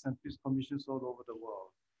Justice and Peace Commissions all over the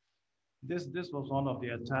world, this was one of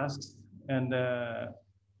their tasks, and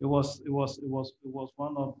it was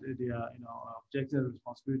one of their objective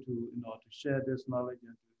responsibility to share this knowledge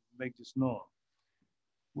and to make this known.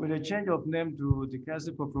 With a change of name to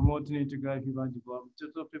Dicastery for Promoting Integral Human Development,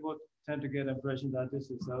 so people tend to get the impression that this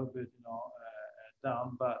is a little bit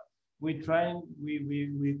down, but we are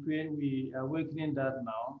awakening that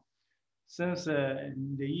now. Since the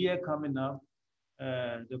year coming up,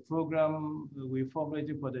 the program we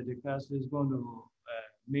formulated for the Dicastery is going to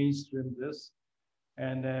mainstream this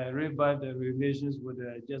and revive the relations with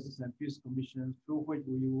the Justice and Peace Commission, through which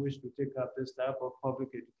we wish to take up this type of public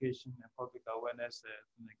education and public awareness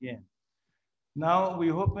again. Now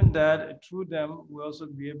we're hoping that through them, we'll also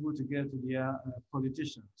be able to get to the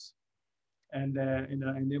politicians and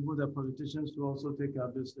enable the politicians to also take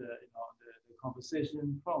up this, the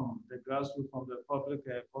conversation from the grassroots, from the public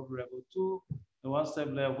level to the one step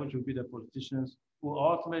level, which will be the politicians, who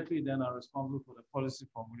ultimately then are responsible for the policy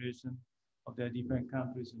formulation of their different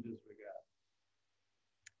countries in this regard.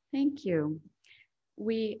 Thank you.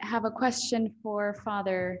 We have a question for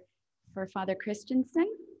Father Christensen.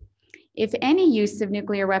 If any use of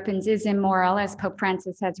nuclear weapons is immoral, as Pope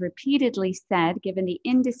Francis has repeatedly said, given the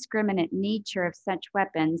indiscriminate nature of such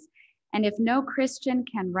weapons, and if no Christian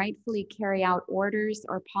can rightfully carry out orders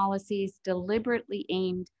or policies deliberately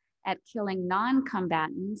aimed at killing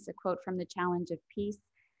non-combatants, a quote from the Challenge of Peace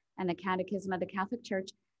and the Catechism of the Catholic Church,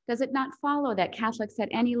 does it not follow that Catholics at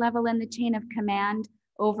any level in the chain of command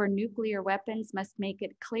over nuclear weapons must make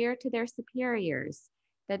it clear to their superiors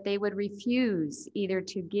that they would refuse either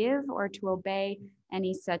to give or to obey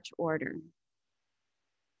any such order?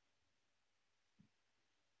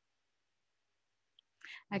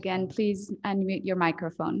 Again, please unmute your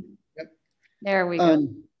microphone. Yep. There we go.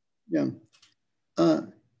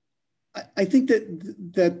 I think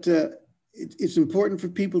that it's important for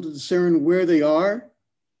people to discern where they are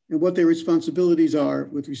and what their responsibilities are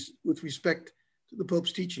with respect to the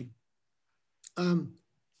Pope's teaching.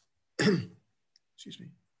 Excuse me.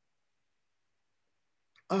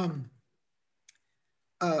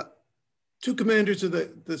 Two commanders of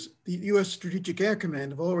the U.S. Strategic Air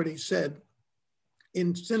Command have already said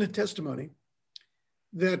in Senate testimony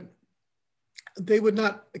that they would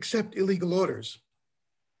not accept illegal orders.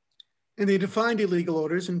 And they defined illegal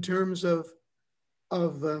orders in terms of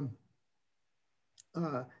the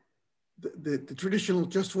traditional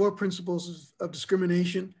just war principles of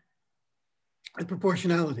discrimination and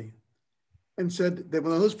proportionality, and said that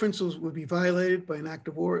when those principles would be violated by an act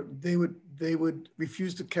of war, they would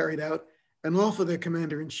refuse to carry it out and offer their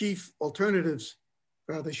commander-in-chief alternatives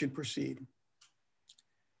for how they should proceed.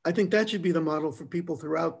 I think that should be the model for people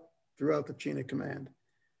throughout the chain of command.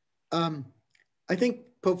 I think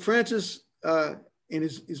Pope Francis, in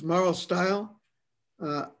his moral style,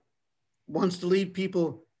 wants to lead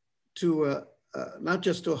people to not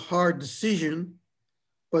just to a hard decision,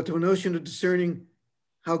 but to a notion of discerning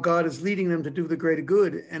how God is leading them to do the greater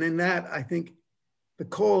good. And in that, I think the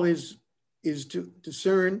call is to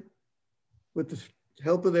discern with the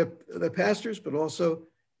help of their pastors, but also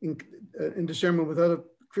in discernment with other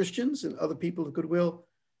Christians and other people of goodwill,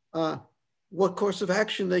 what course of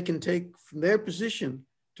action they can take from their position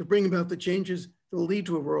to bring about the changes that will lead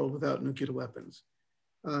to a world without nuclear weapons.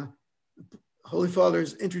 Holy Father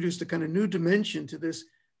has introduced a kind of new dimension to this.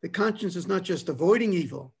 The conscience is not just avoiding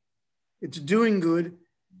evil, it's doing good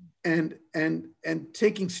and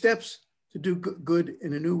taking steps to do good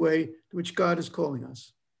in a new way to which God is calling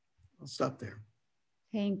us. I'll stop there.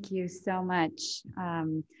 Thank you so much.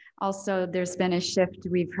 Also, there's been a shift.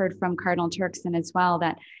 We've heard from Cardinal Turkson as well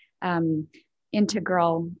that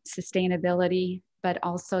integral sustainability, but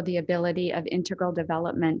also the ability of integral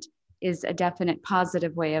development is a definite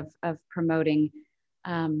positive way of promoting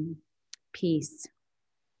peace.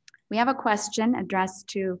 We have a question addressed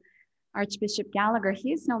to Archbishop Gallagher.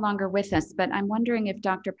 He is no longer with us, but I'm wondering if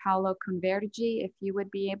Dr. Paolo Convergi, if you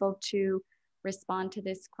would be able to respond to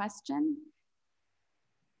this question.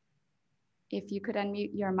 If you could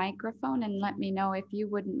unmute your microphone and let me know if you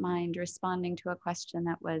wouldn't mind responding to a question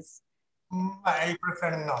that was. I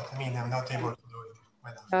prefer not. I mean, I'm not able to do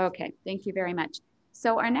it. Okay, thank you very much.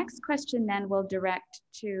 So our next question then will direct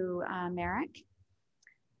to Marek.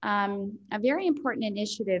 A very important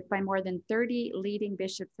initiative by more than 30 leading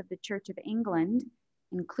bishops of the Church of England,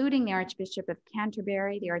 including the Archbishop of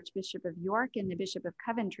Canterbury, the Archbishop of York, and the Bishop of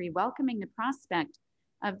Coventry, welcoming the prospect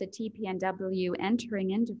of the TPNW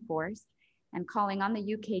entering into force and calling on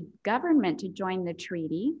the UK government to join the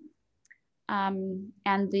treaty. And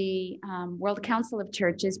the World Council of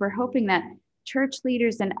Churches, we're hoping that church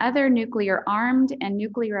leaders and other nuclear armed and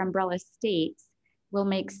nuclear umbrella states will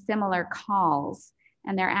make similar calls.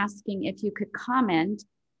 And they're asking if you could comment.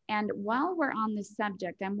 And while we're on this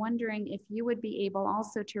subject, I'm wondering if you would be able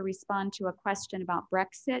also to respond to a question about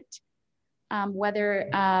Brexit, whether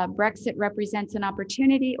Brexit represents an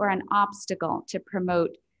opportunity or an obstacle to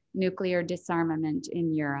promote nuclear disarmament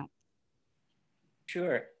in Europe.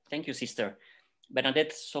 Sure, thank you, Sister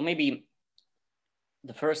Bernadette. So maybe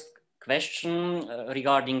the first question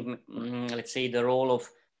regarding, let's say, the role of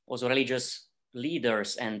also religious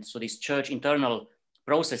leaders and so these church internal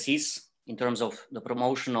processes in terms of the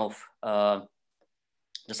promotion of the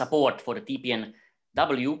support for the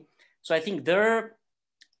TPNW. So I think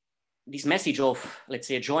this message of, let's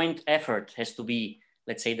say, a joint effort has to be,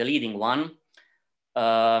 let's say, the leading one,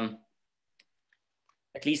 at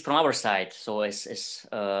least from our side. So as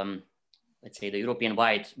let's say, the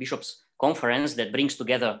European-wide Bishops' Conference that brings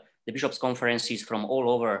together the Bishops' Conferences from all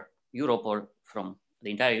over Europe or from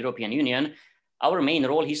the entire European Union, our main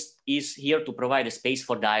role is here to provide a space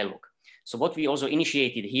for dialogue. So what we also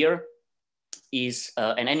initiated here is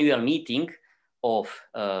an annual meeting of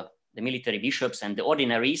the military bishops and the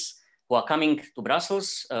ordinaries who are coming to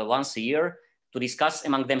Brussels once a year to discuss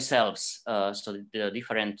among themselves so the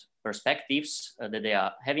different perspectives that they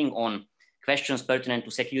are having on questions pertinent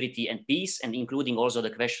to security and peace, and including also the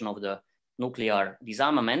question of the nuclear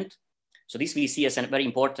disarmament. So this we see as a very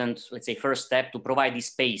important, let's say, first step to provide this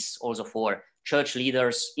space also for church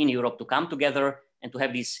leaders in Europe to come together and to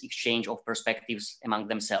have this exchange of perspectives among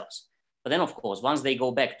themselves. But then, of course, once they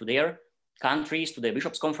go back to their countries, to their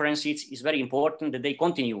bishops' conferences, it's very important that they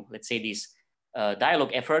continue, let's say, this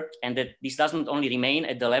dialogue effort, and that this doesn't only remain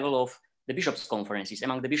at the level of the bishops' conferences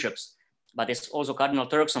among the bishops, but as also Cardinal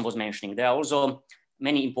Turkson was mentioning, there are also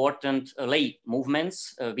many important lay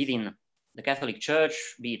movements within the Catholic Church,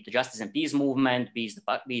 be it the Justice and Peace movement, be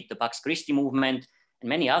it the Pax Christi movement, and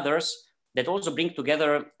many others that also bring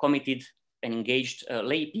together committed and engaged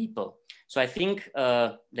lay people. So I think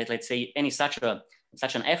that, let's say, any such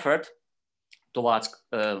an effort towards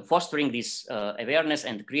fostering this awareness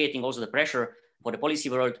and creating also the pressure for the policy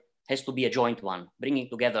world has to be a joint one, bringing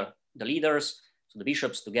together the leaders, so the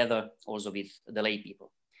bishops together also with the lay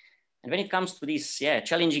people. And when it comes to this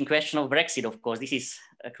challenging question of Brexit, of course, this is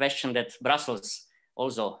a question that Brussels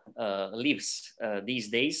also lives these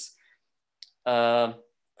days.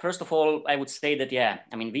 First of all, I would say that,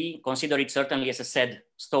 we consider it certainly as a sad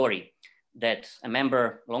story that a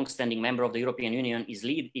long-standing member of the European Union is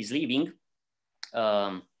leaving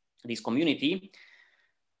this community.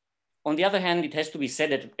 On the other hand, it has to be said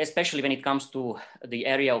that, especially when it comes to the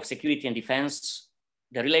area of security and defense,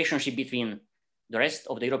 the relationship between the rest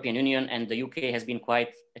of the European Union and the UK has been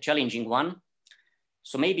quite a challenging one.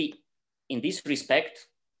 So maybe in this respect,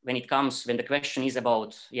 when the question is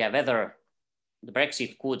about whether the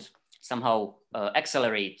Brexit could somehow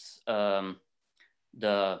accelerate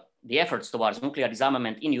the efforts towards nuclear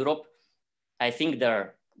disarmament in Europe, I think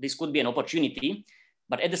this could be an opportunity.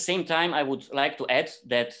 But at the same time, I would like to add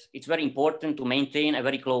that it's very important to maintain a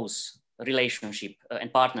very close relationship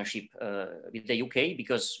and partnership with the UK,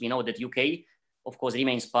 because we know that UK, of course,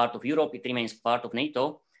 remains part of Europe, it remains part of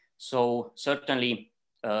NATO. So certainly,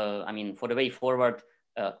 for the way forward,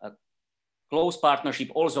 a close partnership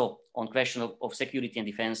also on question of security and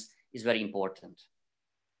defense is very important.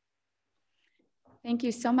 Thank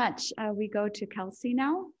you so much. We go to Kelsey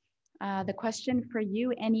now. The question for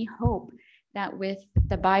you, any hope that with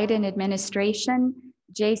the Biden administration,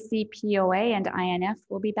 JCPOA and INF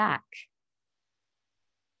will be back?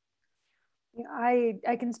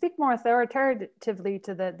 I can speak more authoritatively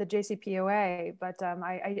to the JCPOA, but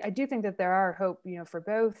I do think that there are hope, for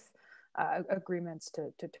both agreements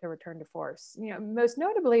to return to force. Most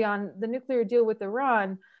notably on the nuclear deal with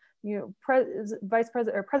Iran,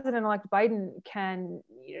 President-elect Biden can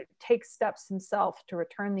take steps himself to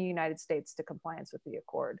return the United States to compliance with the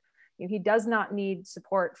accord. He does not need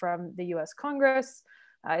support from the U.S. Congress.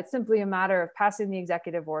 It's simply a matter of passing the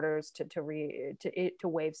executive orders to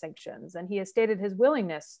waive sanctions. And he has stated his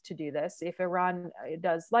willingness to do this if Iran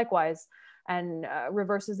does likewise and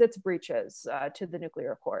reverses its breaches to the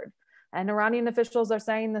nuclear accord. And Iranian officials are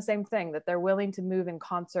saying the same thing, that they're willing to move in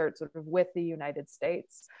concert sort of with the United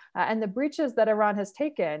States. And the breaches that Iran has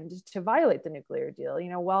taken to violate the nuclear deal,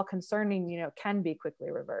 while concerning, can be quickly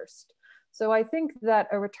reversed. So I think that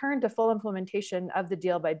a return to full implementation of the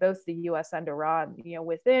deal by both the US and Iran,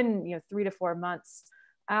 within 3 to 4 months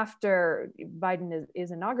after Biden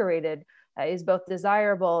is inaugurated, is both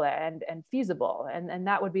desirable and feasible. And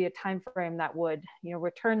that would be a time frame that would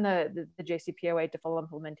return the JCPOA to full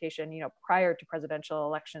implementation prior to presidential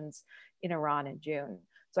elections in Iran in June.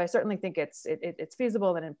 So I certainly think it's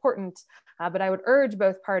feasible and important, but I would urge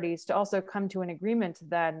both parties to also come to an agreement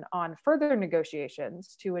then on further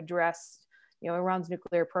negotiations to address Iran's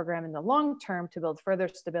nuclear program in the long term, to build further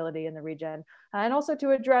stability in the region, and also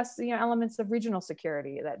to address elements of regional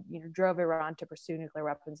security that drove Iran to pursue nuclear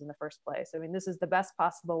weapons in the first place. I mean, this is the best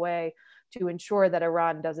possible way to ensure that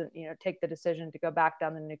Iran doesn't take the decision to go back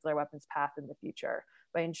down the nuclear weapons path in the future,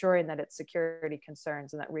 by ensuring that its security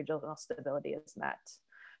concerns and that regional stability is met.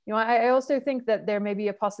 I also think that there may be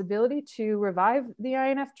a possibility to revive the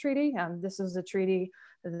INF Treaty. This is a treaty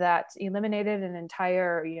that eliminated an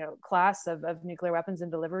entire class of nuclear weapons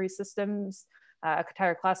and delivery systems, a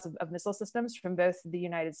entire class of missile systems from both the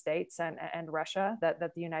United States and Russia that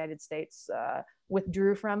the United States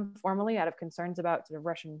withdrew from formally out of concerns about sort of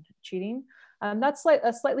Russian cheating. That's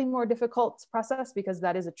a slightly more difficult process because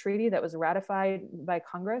that is a treaty that was ratified by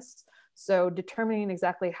Congress. So determining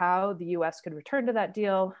exactly how the US could return to that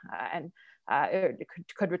deal and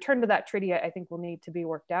could return to that treaty, I think will need to be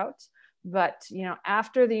worked out. But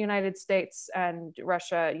after the United States and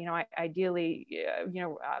Russia, ideally,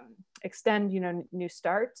 extend New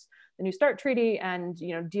START, the New START treaty, and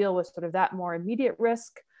deal with sort of that more immediate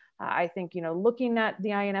risk. I think looking at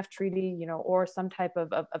the INF treaty, or some type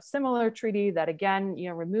of similar treaty that again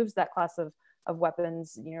removes that class of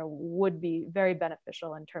weapons, would be very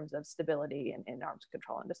beneficial in terms of stability in arms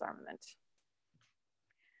control and disarmament.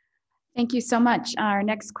 Thank you so much. Our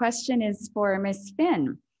next question is for Ms.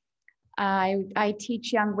 Finn. I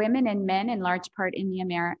teach young women and men, in large part in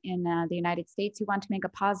the United States, who want to make a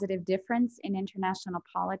positive difference in international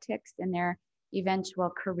politics in their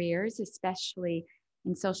eventual careers, especially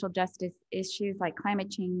in social justice issues like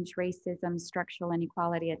climate change, racism, structural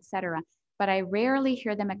inequality, etc. But I rarely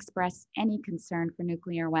hear them express any concern for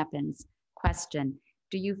nuclear weapons. Question: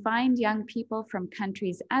 do you find young people from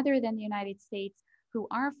countries other than the United States who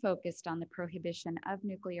are focused on the prohibition of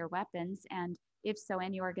nuclear weapons, and if so,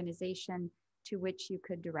 any organization to which you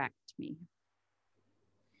could direct me?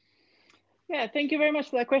 Yeah, thank you very much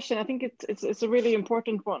for that question. I think it's a really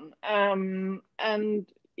important one. And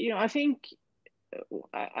I think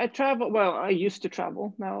I travel, well, I used to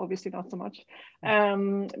travel, now obviously not so much,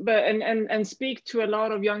 but and speak to a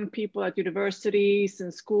lot of young people at universities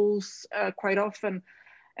and schools quite often.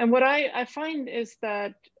 And what I find is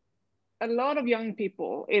that a lot of young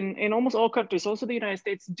people in almost all countries, also the United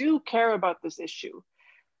States, do care about this issue.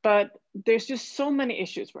 But there's just so many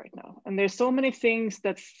issues right now. And there's so many things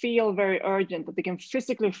that feel very urgent, that they can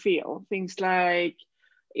physically feel. Things like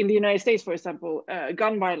in the United States, for example,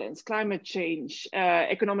 gun violence, climate change,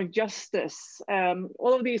 economic justice,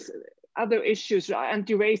 all of these other issues,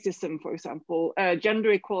 anti-racism, for example,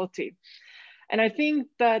 gender equality. And I think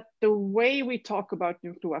that the way we talk about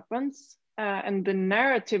nuclear weapons and the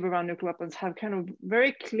narrative around nuclear weapons have kind of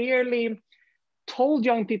very clearly told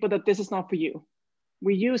young people that this is not for you.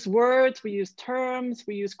 We use words, we use terms,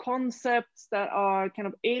 we use concepts that are kind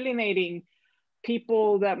of alienating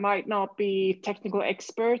people that might not be technical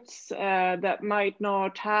experts, that might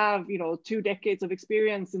not have 2 decades of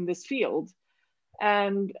experience in this field.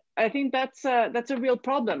 And I think that's a real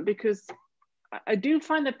problem, because I do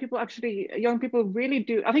find that young people really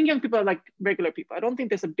do. I think young people are like regular people. I don't think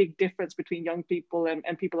there's a big difference between young people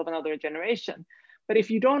and people of another generation. But if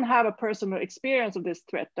you don't have a personal experience of this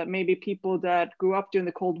threat that maybe people that grew up during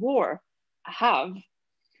the Cold War have,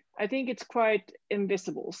 I think it's quite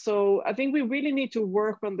invisible. So I think we really need to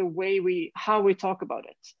work on the way how we talk about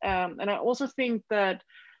it. And I also think that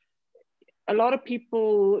a lot of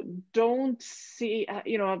people don't see,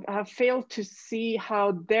 have failed to see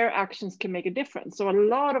how their actions can make a difference. So a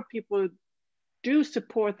lot of people do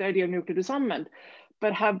support the idea of nuclear disarmament,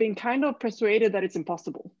 but have been kind of persuaded that it's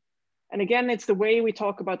impossible. And again, it's the way we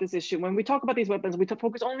talk about this issue. When we talk about these weapons, we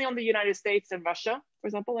focus only on the United States and Russia, for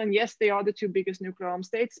example. And yes, they are the 2 biggest nuclear armed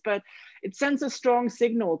states, but it sends a strong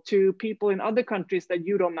signal to people in other countries that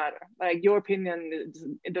you don't matter. Like, your opinion,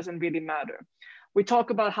 it doesn't really matter. We talk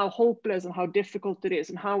about how hopeless and how difficult it is,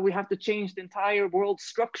 and how we have to change the entire world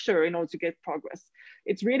structure in order to get progress.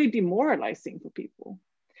 It's really demoralizing for people.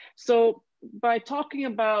 So by talking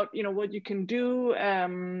about what you can do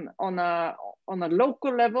on a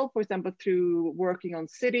local level, for example, through working on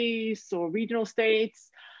cities or regional states,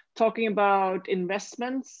 talking about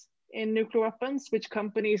investments in nuclear weapons, which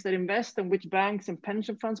companies that invest and which banks and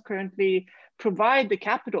pension funds currently provide the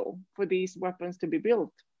capital for these weapons to be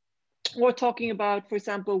built. Or talking about, for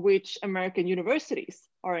example, which American universities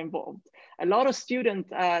are involved. A lot of students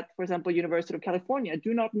at, for example, University of California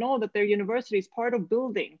do not know that their university is part of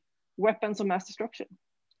building weapons of mass destruction.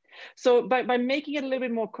 So by making it a little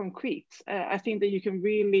bit more concrete, I think that you can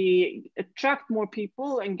really attract more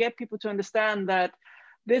people and get people to understand that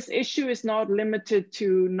this issue is not limited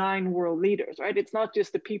to 9 world leaders, right? It's not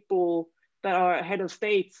just the people that are head of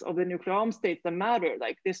states of the nuclear arms states that matter.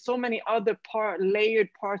 Like there's so many other layered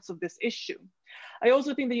parts of this issue. I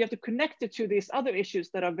also think that you have to connect it to these other issues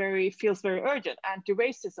that are feels very urgent.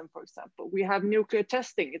 Anti-racism, for example. We have nuclear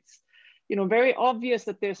testing. It's very obvious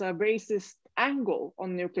that there's a racist angle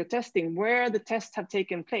on nuclear testing, where the tests have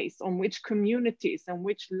taken place, on which communities and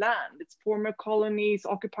which land. It's former colonies,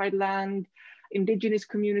 occupied land, indigenous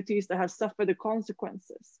communities that have suffered the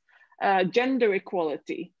consequences. Gender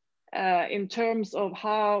equality, in terms of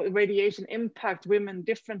how radiation impacts women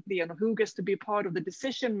differently and who gets to be part of the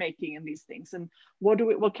decision making in these things, and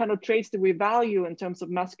what kind of traits do we value in terms of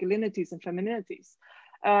masculinities and femininities.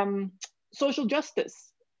 Social justice.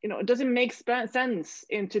 It doesn't make sense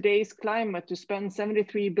in today's climate to spend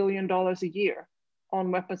 $73 billion a year on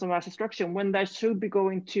weapons of mass destruction when that should be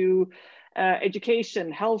going to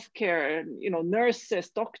education, healthcare, nurses,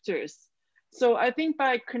 doctors. So I think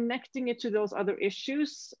by connecting it to those other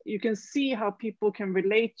issues, you can see how people can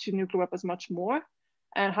relate to nuclear weapons much more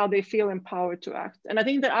and how they feel empowered to act. And I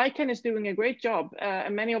think that ICANN is doing a great job.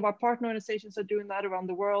 And many of our partner organizations are doing that around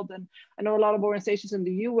the world. And I know a lot of organizations in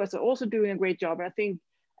the US are also doing a great job. And I think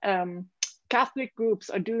Catholic groups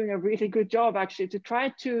are doing a really good job actually to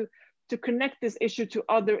try to connect this issue to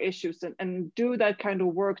other issues and do that kind of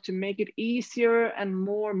work to make it easier and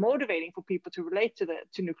more motivating for people to relate to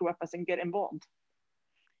nuclear weapons and get involved.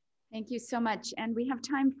 Thank you so much. And we have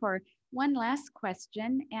time for one last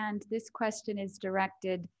question. And this question is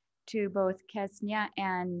directed to both Ksenia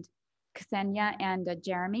and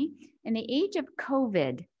Jeremy. In the age of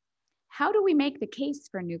COVID, how do we make the case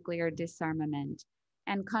for nuclear disarmament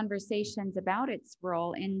and conversations about its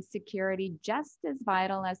role in security just as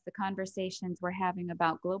vital as the conversations we're having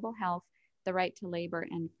about global health, the right to labor,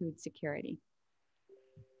 and food security?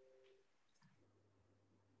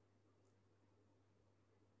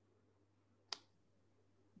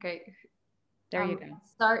 Okay. There you go.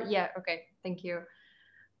 Start. Yeah. Okay. Thank you.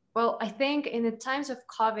 Well, I think in the times of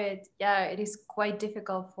COVID, yeah, it is quite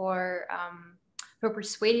difficult for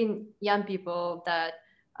persuading young people that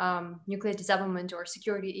nuclear disarmament or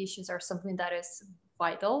security issues are something that is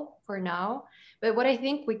vital for now. But what I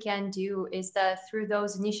think we can do is that through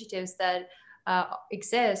those initiatives that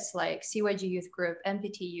exist, like CYG Youth Group,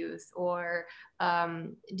 NPT Youth, or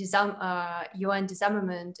UN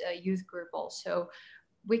Disarmament Youth Group also,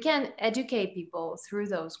 we can educate people through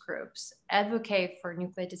those groups, advocate for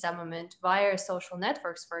nuclear disarmament via social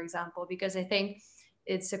networks, for example, because I think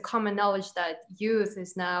it's a common knowledge that youth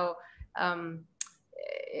is now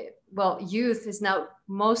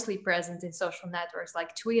mostly present in social networks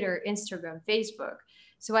like Twitter, Instagram, Facebook.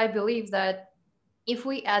 So I believe that if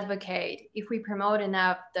we advocate, if we promote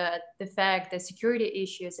enough the fact that security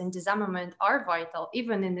issues and disarmament are vital,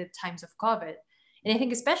 even in the times of COVID, and I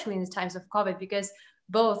think especially in the times of COVID, because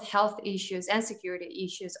both health issues and security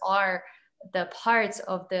issues are the parts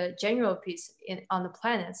of the general peace on the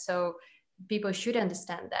planet. So people should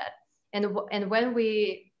understand that. And when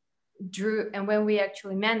we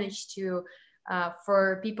actually manage to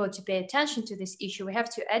for people to pay attention to this issue, we have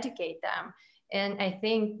to educate them. And I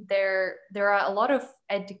think there are a lot of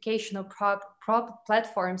educational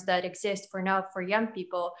platforms that exist for now for young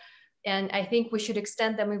people. And I think we should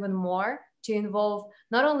extend them even more to involve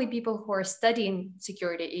not only people who are studying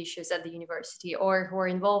security issues at the university or who are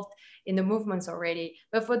involved in the movements already,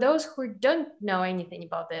 but for those who don't know anything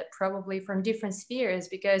about it, probably from different spheres,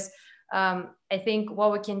 because I think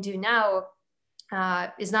what we can do now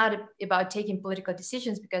is not about taking political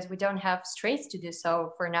decisions, because we don't have strength to do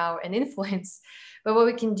so for now and influence. But what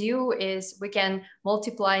we can do is we can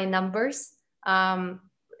multiply in numbers,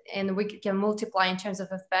 and we can multiply in terms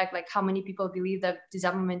of effect, like how many people believe that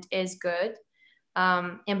disarmament is good.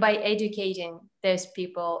 And by educating those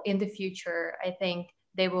people in the future, I think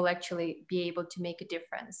they will actually be able to make a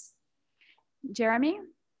difference. Jeremy?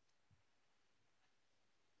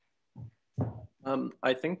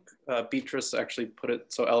 I think Beatrice actually put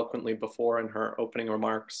it so eloquently before in her opening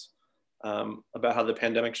remarks about how the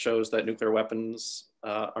pandemic shows that nuclear weapons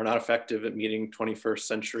are not effective at meeting 21st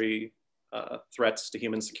century threats to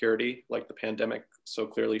human security, like the pandemic so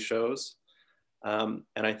clearly shows. And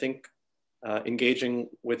I think engaging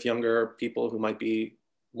with younger people who might be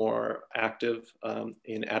more active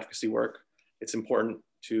in advocacy work, it's important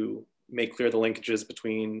to make clear the linkages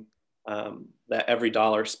between that every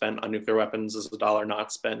dollar spent on nuclear weapons is a dollar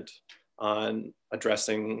not spent on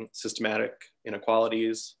addressing systematic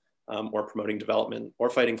inequalities or promoting development or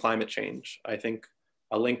fighting climate change. I think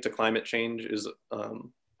a link to climate change is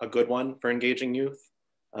a good one for engaging youth,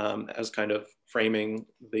 as kind of framing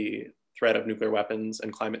the threat of nuclear weapons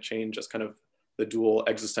and climate change as kind of the dual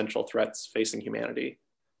existential threats facing humanity.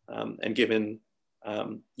 And given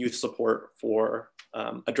youth support for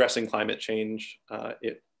addressing climate change,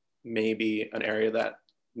 it may be an area that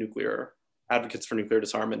advocates for nuclear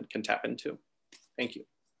disarmament can tap into. Thank you.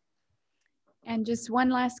 And just one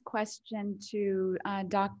last question to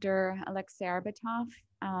Dr. Alexey Arbatov.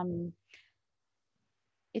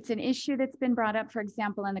 It's an issue that's been brought up, for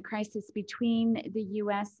example, in the crisis between the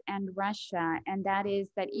US and Russia, and that is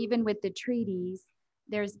that even with the treaties,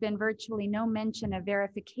 there's been virtually no mention of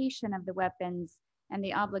verification of the weapons and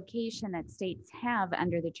the obligation that states have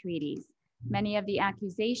under the treaties. Many of the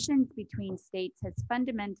accusations between states has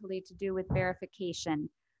fundamentally to do with verification.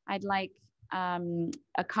 I'd like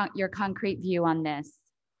your concrete view on this.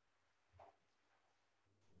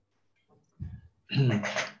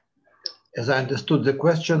 As I understood the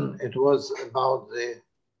question, it was about the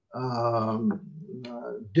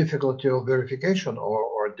difficulty of verification,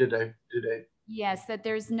 or did I? Yes, that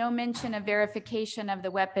there's no mention of verification of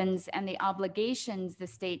the weapons and the obligations the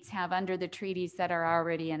states have under the treaties that are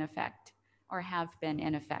already in effect or have been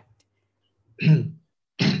in effect.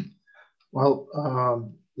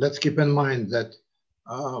 Well, let's keep in mind that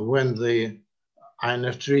when the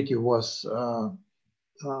INF Treaty was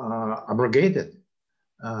abrogated,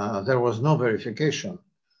 there was no verification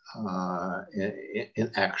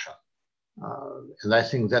in action. And I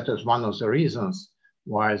think that is one of the reasons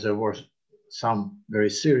why there were some very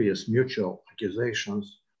serious mutual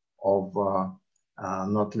accusations of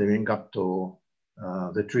not living up to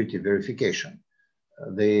the treaty verification.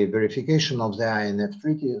 The verification of the INF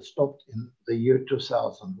Treaty stopped in the year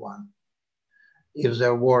 2001. If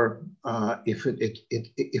there were, if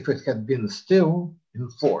it had been still in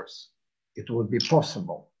force, it would be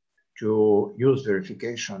possible to use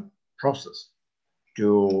verification process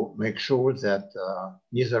to make sure that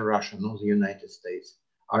neither Russia nor the United States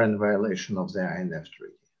are in violation of the INF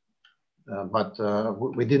Treaty. But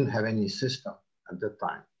we didn't have any system at that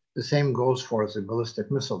time. The same goes for the ballistic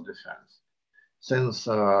missile defense. Since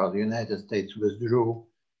the United States withdrew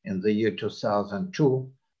in the year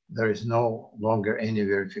 2002, there is no longer any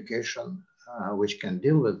verification which can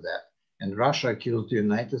deal with that. And Russia accused the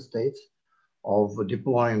United States of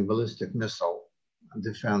deploying ballistic missile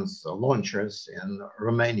defense launchers in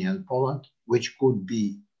Romania and Poland, which could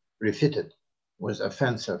be refitted with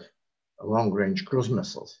offensive long-range cruise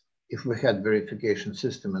missiles. If we had verification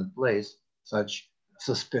system in place, such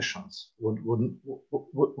suspicions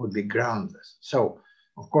would be groundless. So,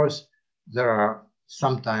 of course, there are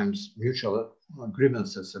sometimes mutual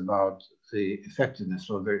grievances about the effectiveness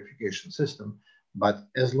of verification system, but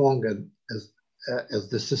as long as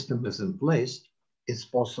the system is in place, it's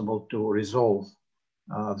possible to resolve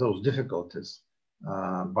those difficulties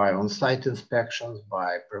by on-site inspections,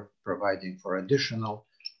 by providing for additional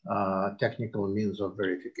technical means of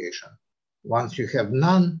verification. Once you have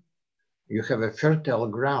none, you have a fertile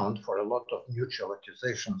ground for a lot of mutual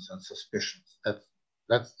accusations and suspicions.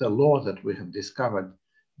 That's the law that we have discovered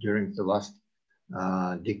during the last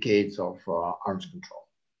decades of arms control.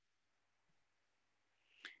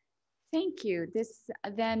 Thank you. This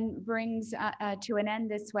then brings to an end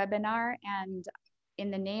this webinar, and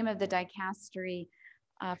in the name of the Dicastery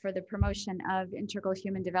for the promotion of integral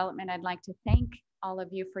human development, I'd like to thank all of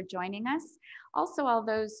you for joining us. Also, all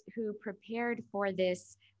those who prepared for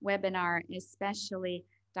this webinar, especially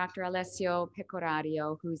Dr. Alessio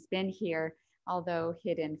Pecorario, who's been here, although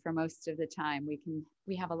hidden for most of the time.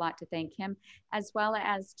 We have a lot to thank him, as well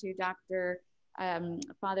as to Dr.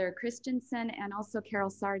 Father Christensen and also Carol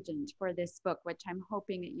Sargent for this book, which I'm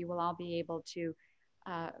hoping that you will all be able to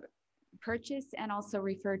purchase and also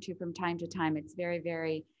refer to from time to time. It's very,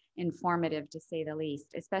 very informative, to say the least,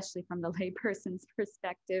 especially from the layperson's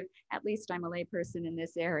perspective. At least I'm a layperson in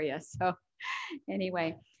this area. So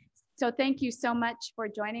anyway, so thank you so much for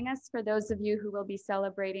joining us. For those of you who will be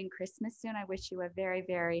celebrating Christmas soon, I wish you a very,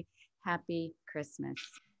 very happy Christmas.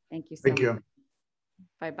 Thank you so much. Thank you.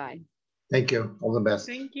 Bye-bye. Thank you. All the best.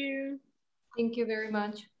 Thank you. Thank you very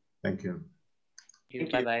much. Thank you.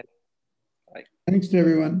 Bye-bye. Bye. Thanks to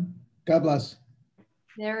everyone. God bless.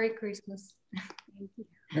 Merry Christmas. Thank you.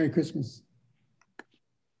 Merry Christmas.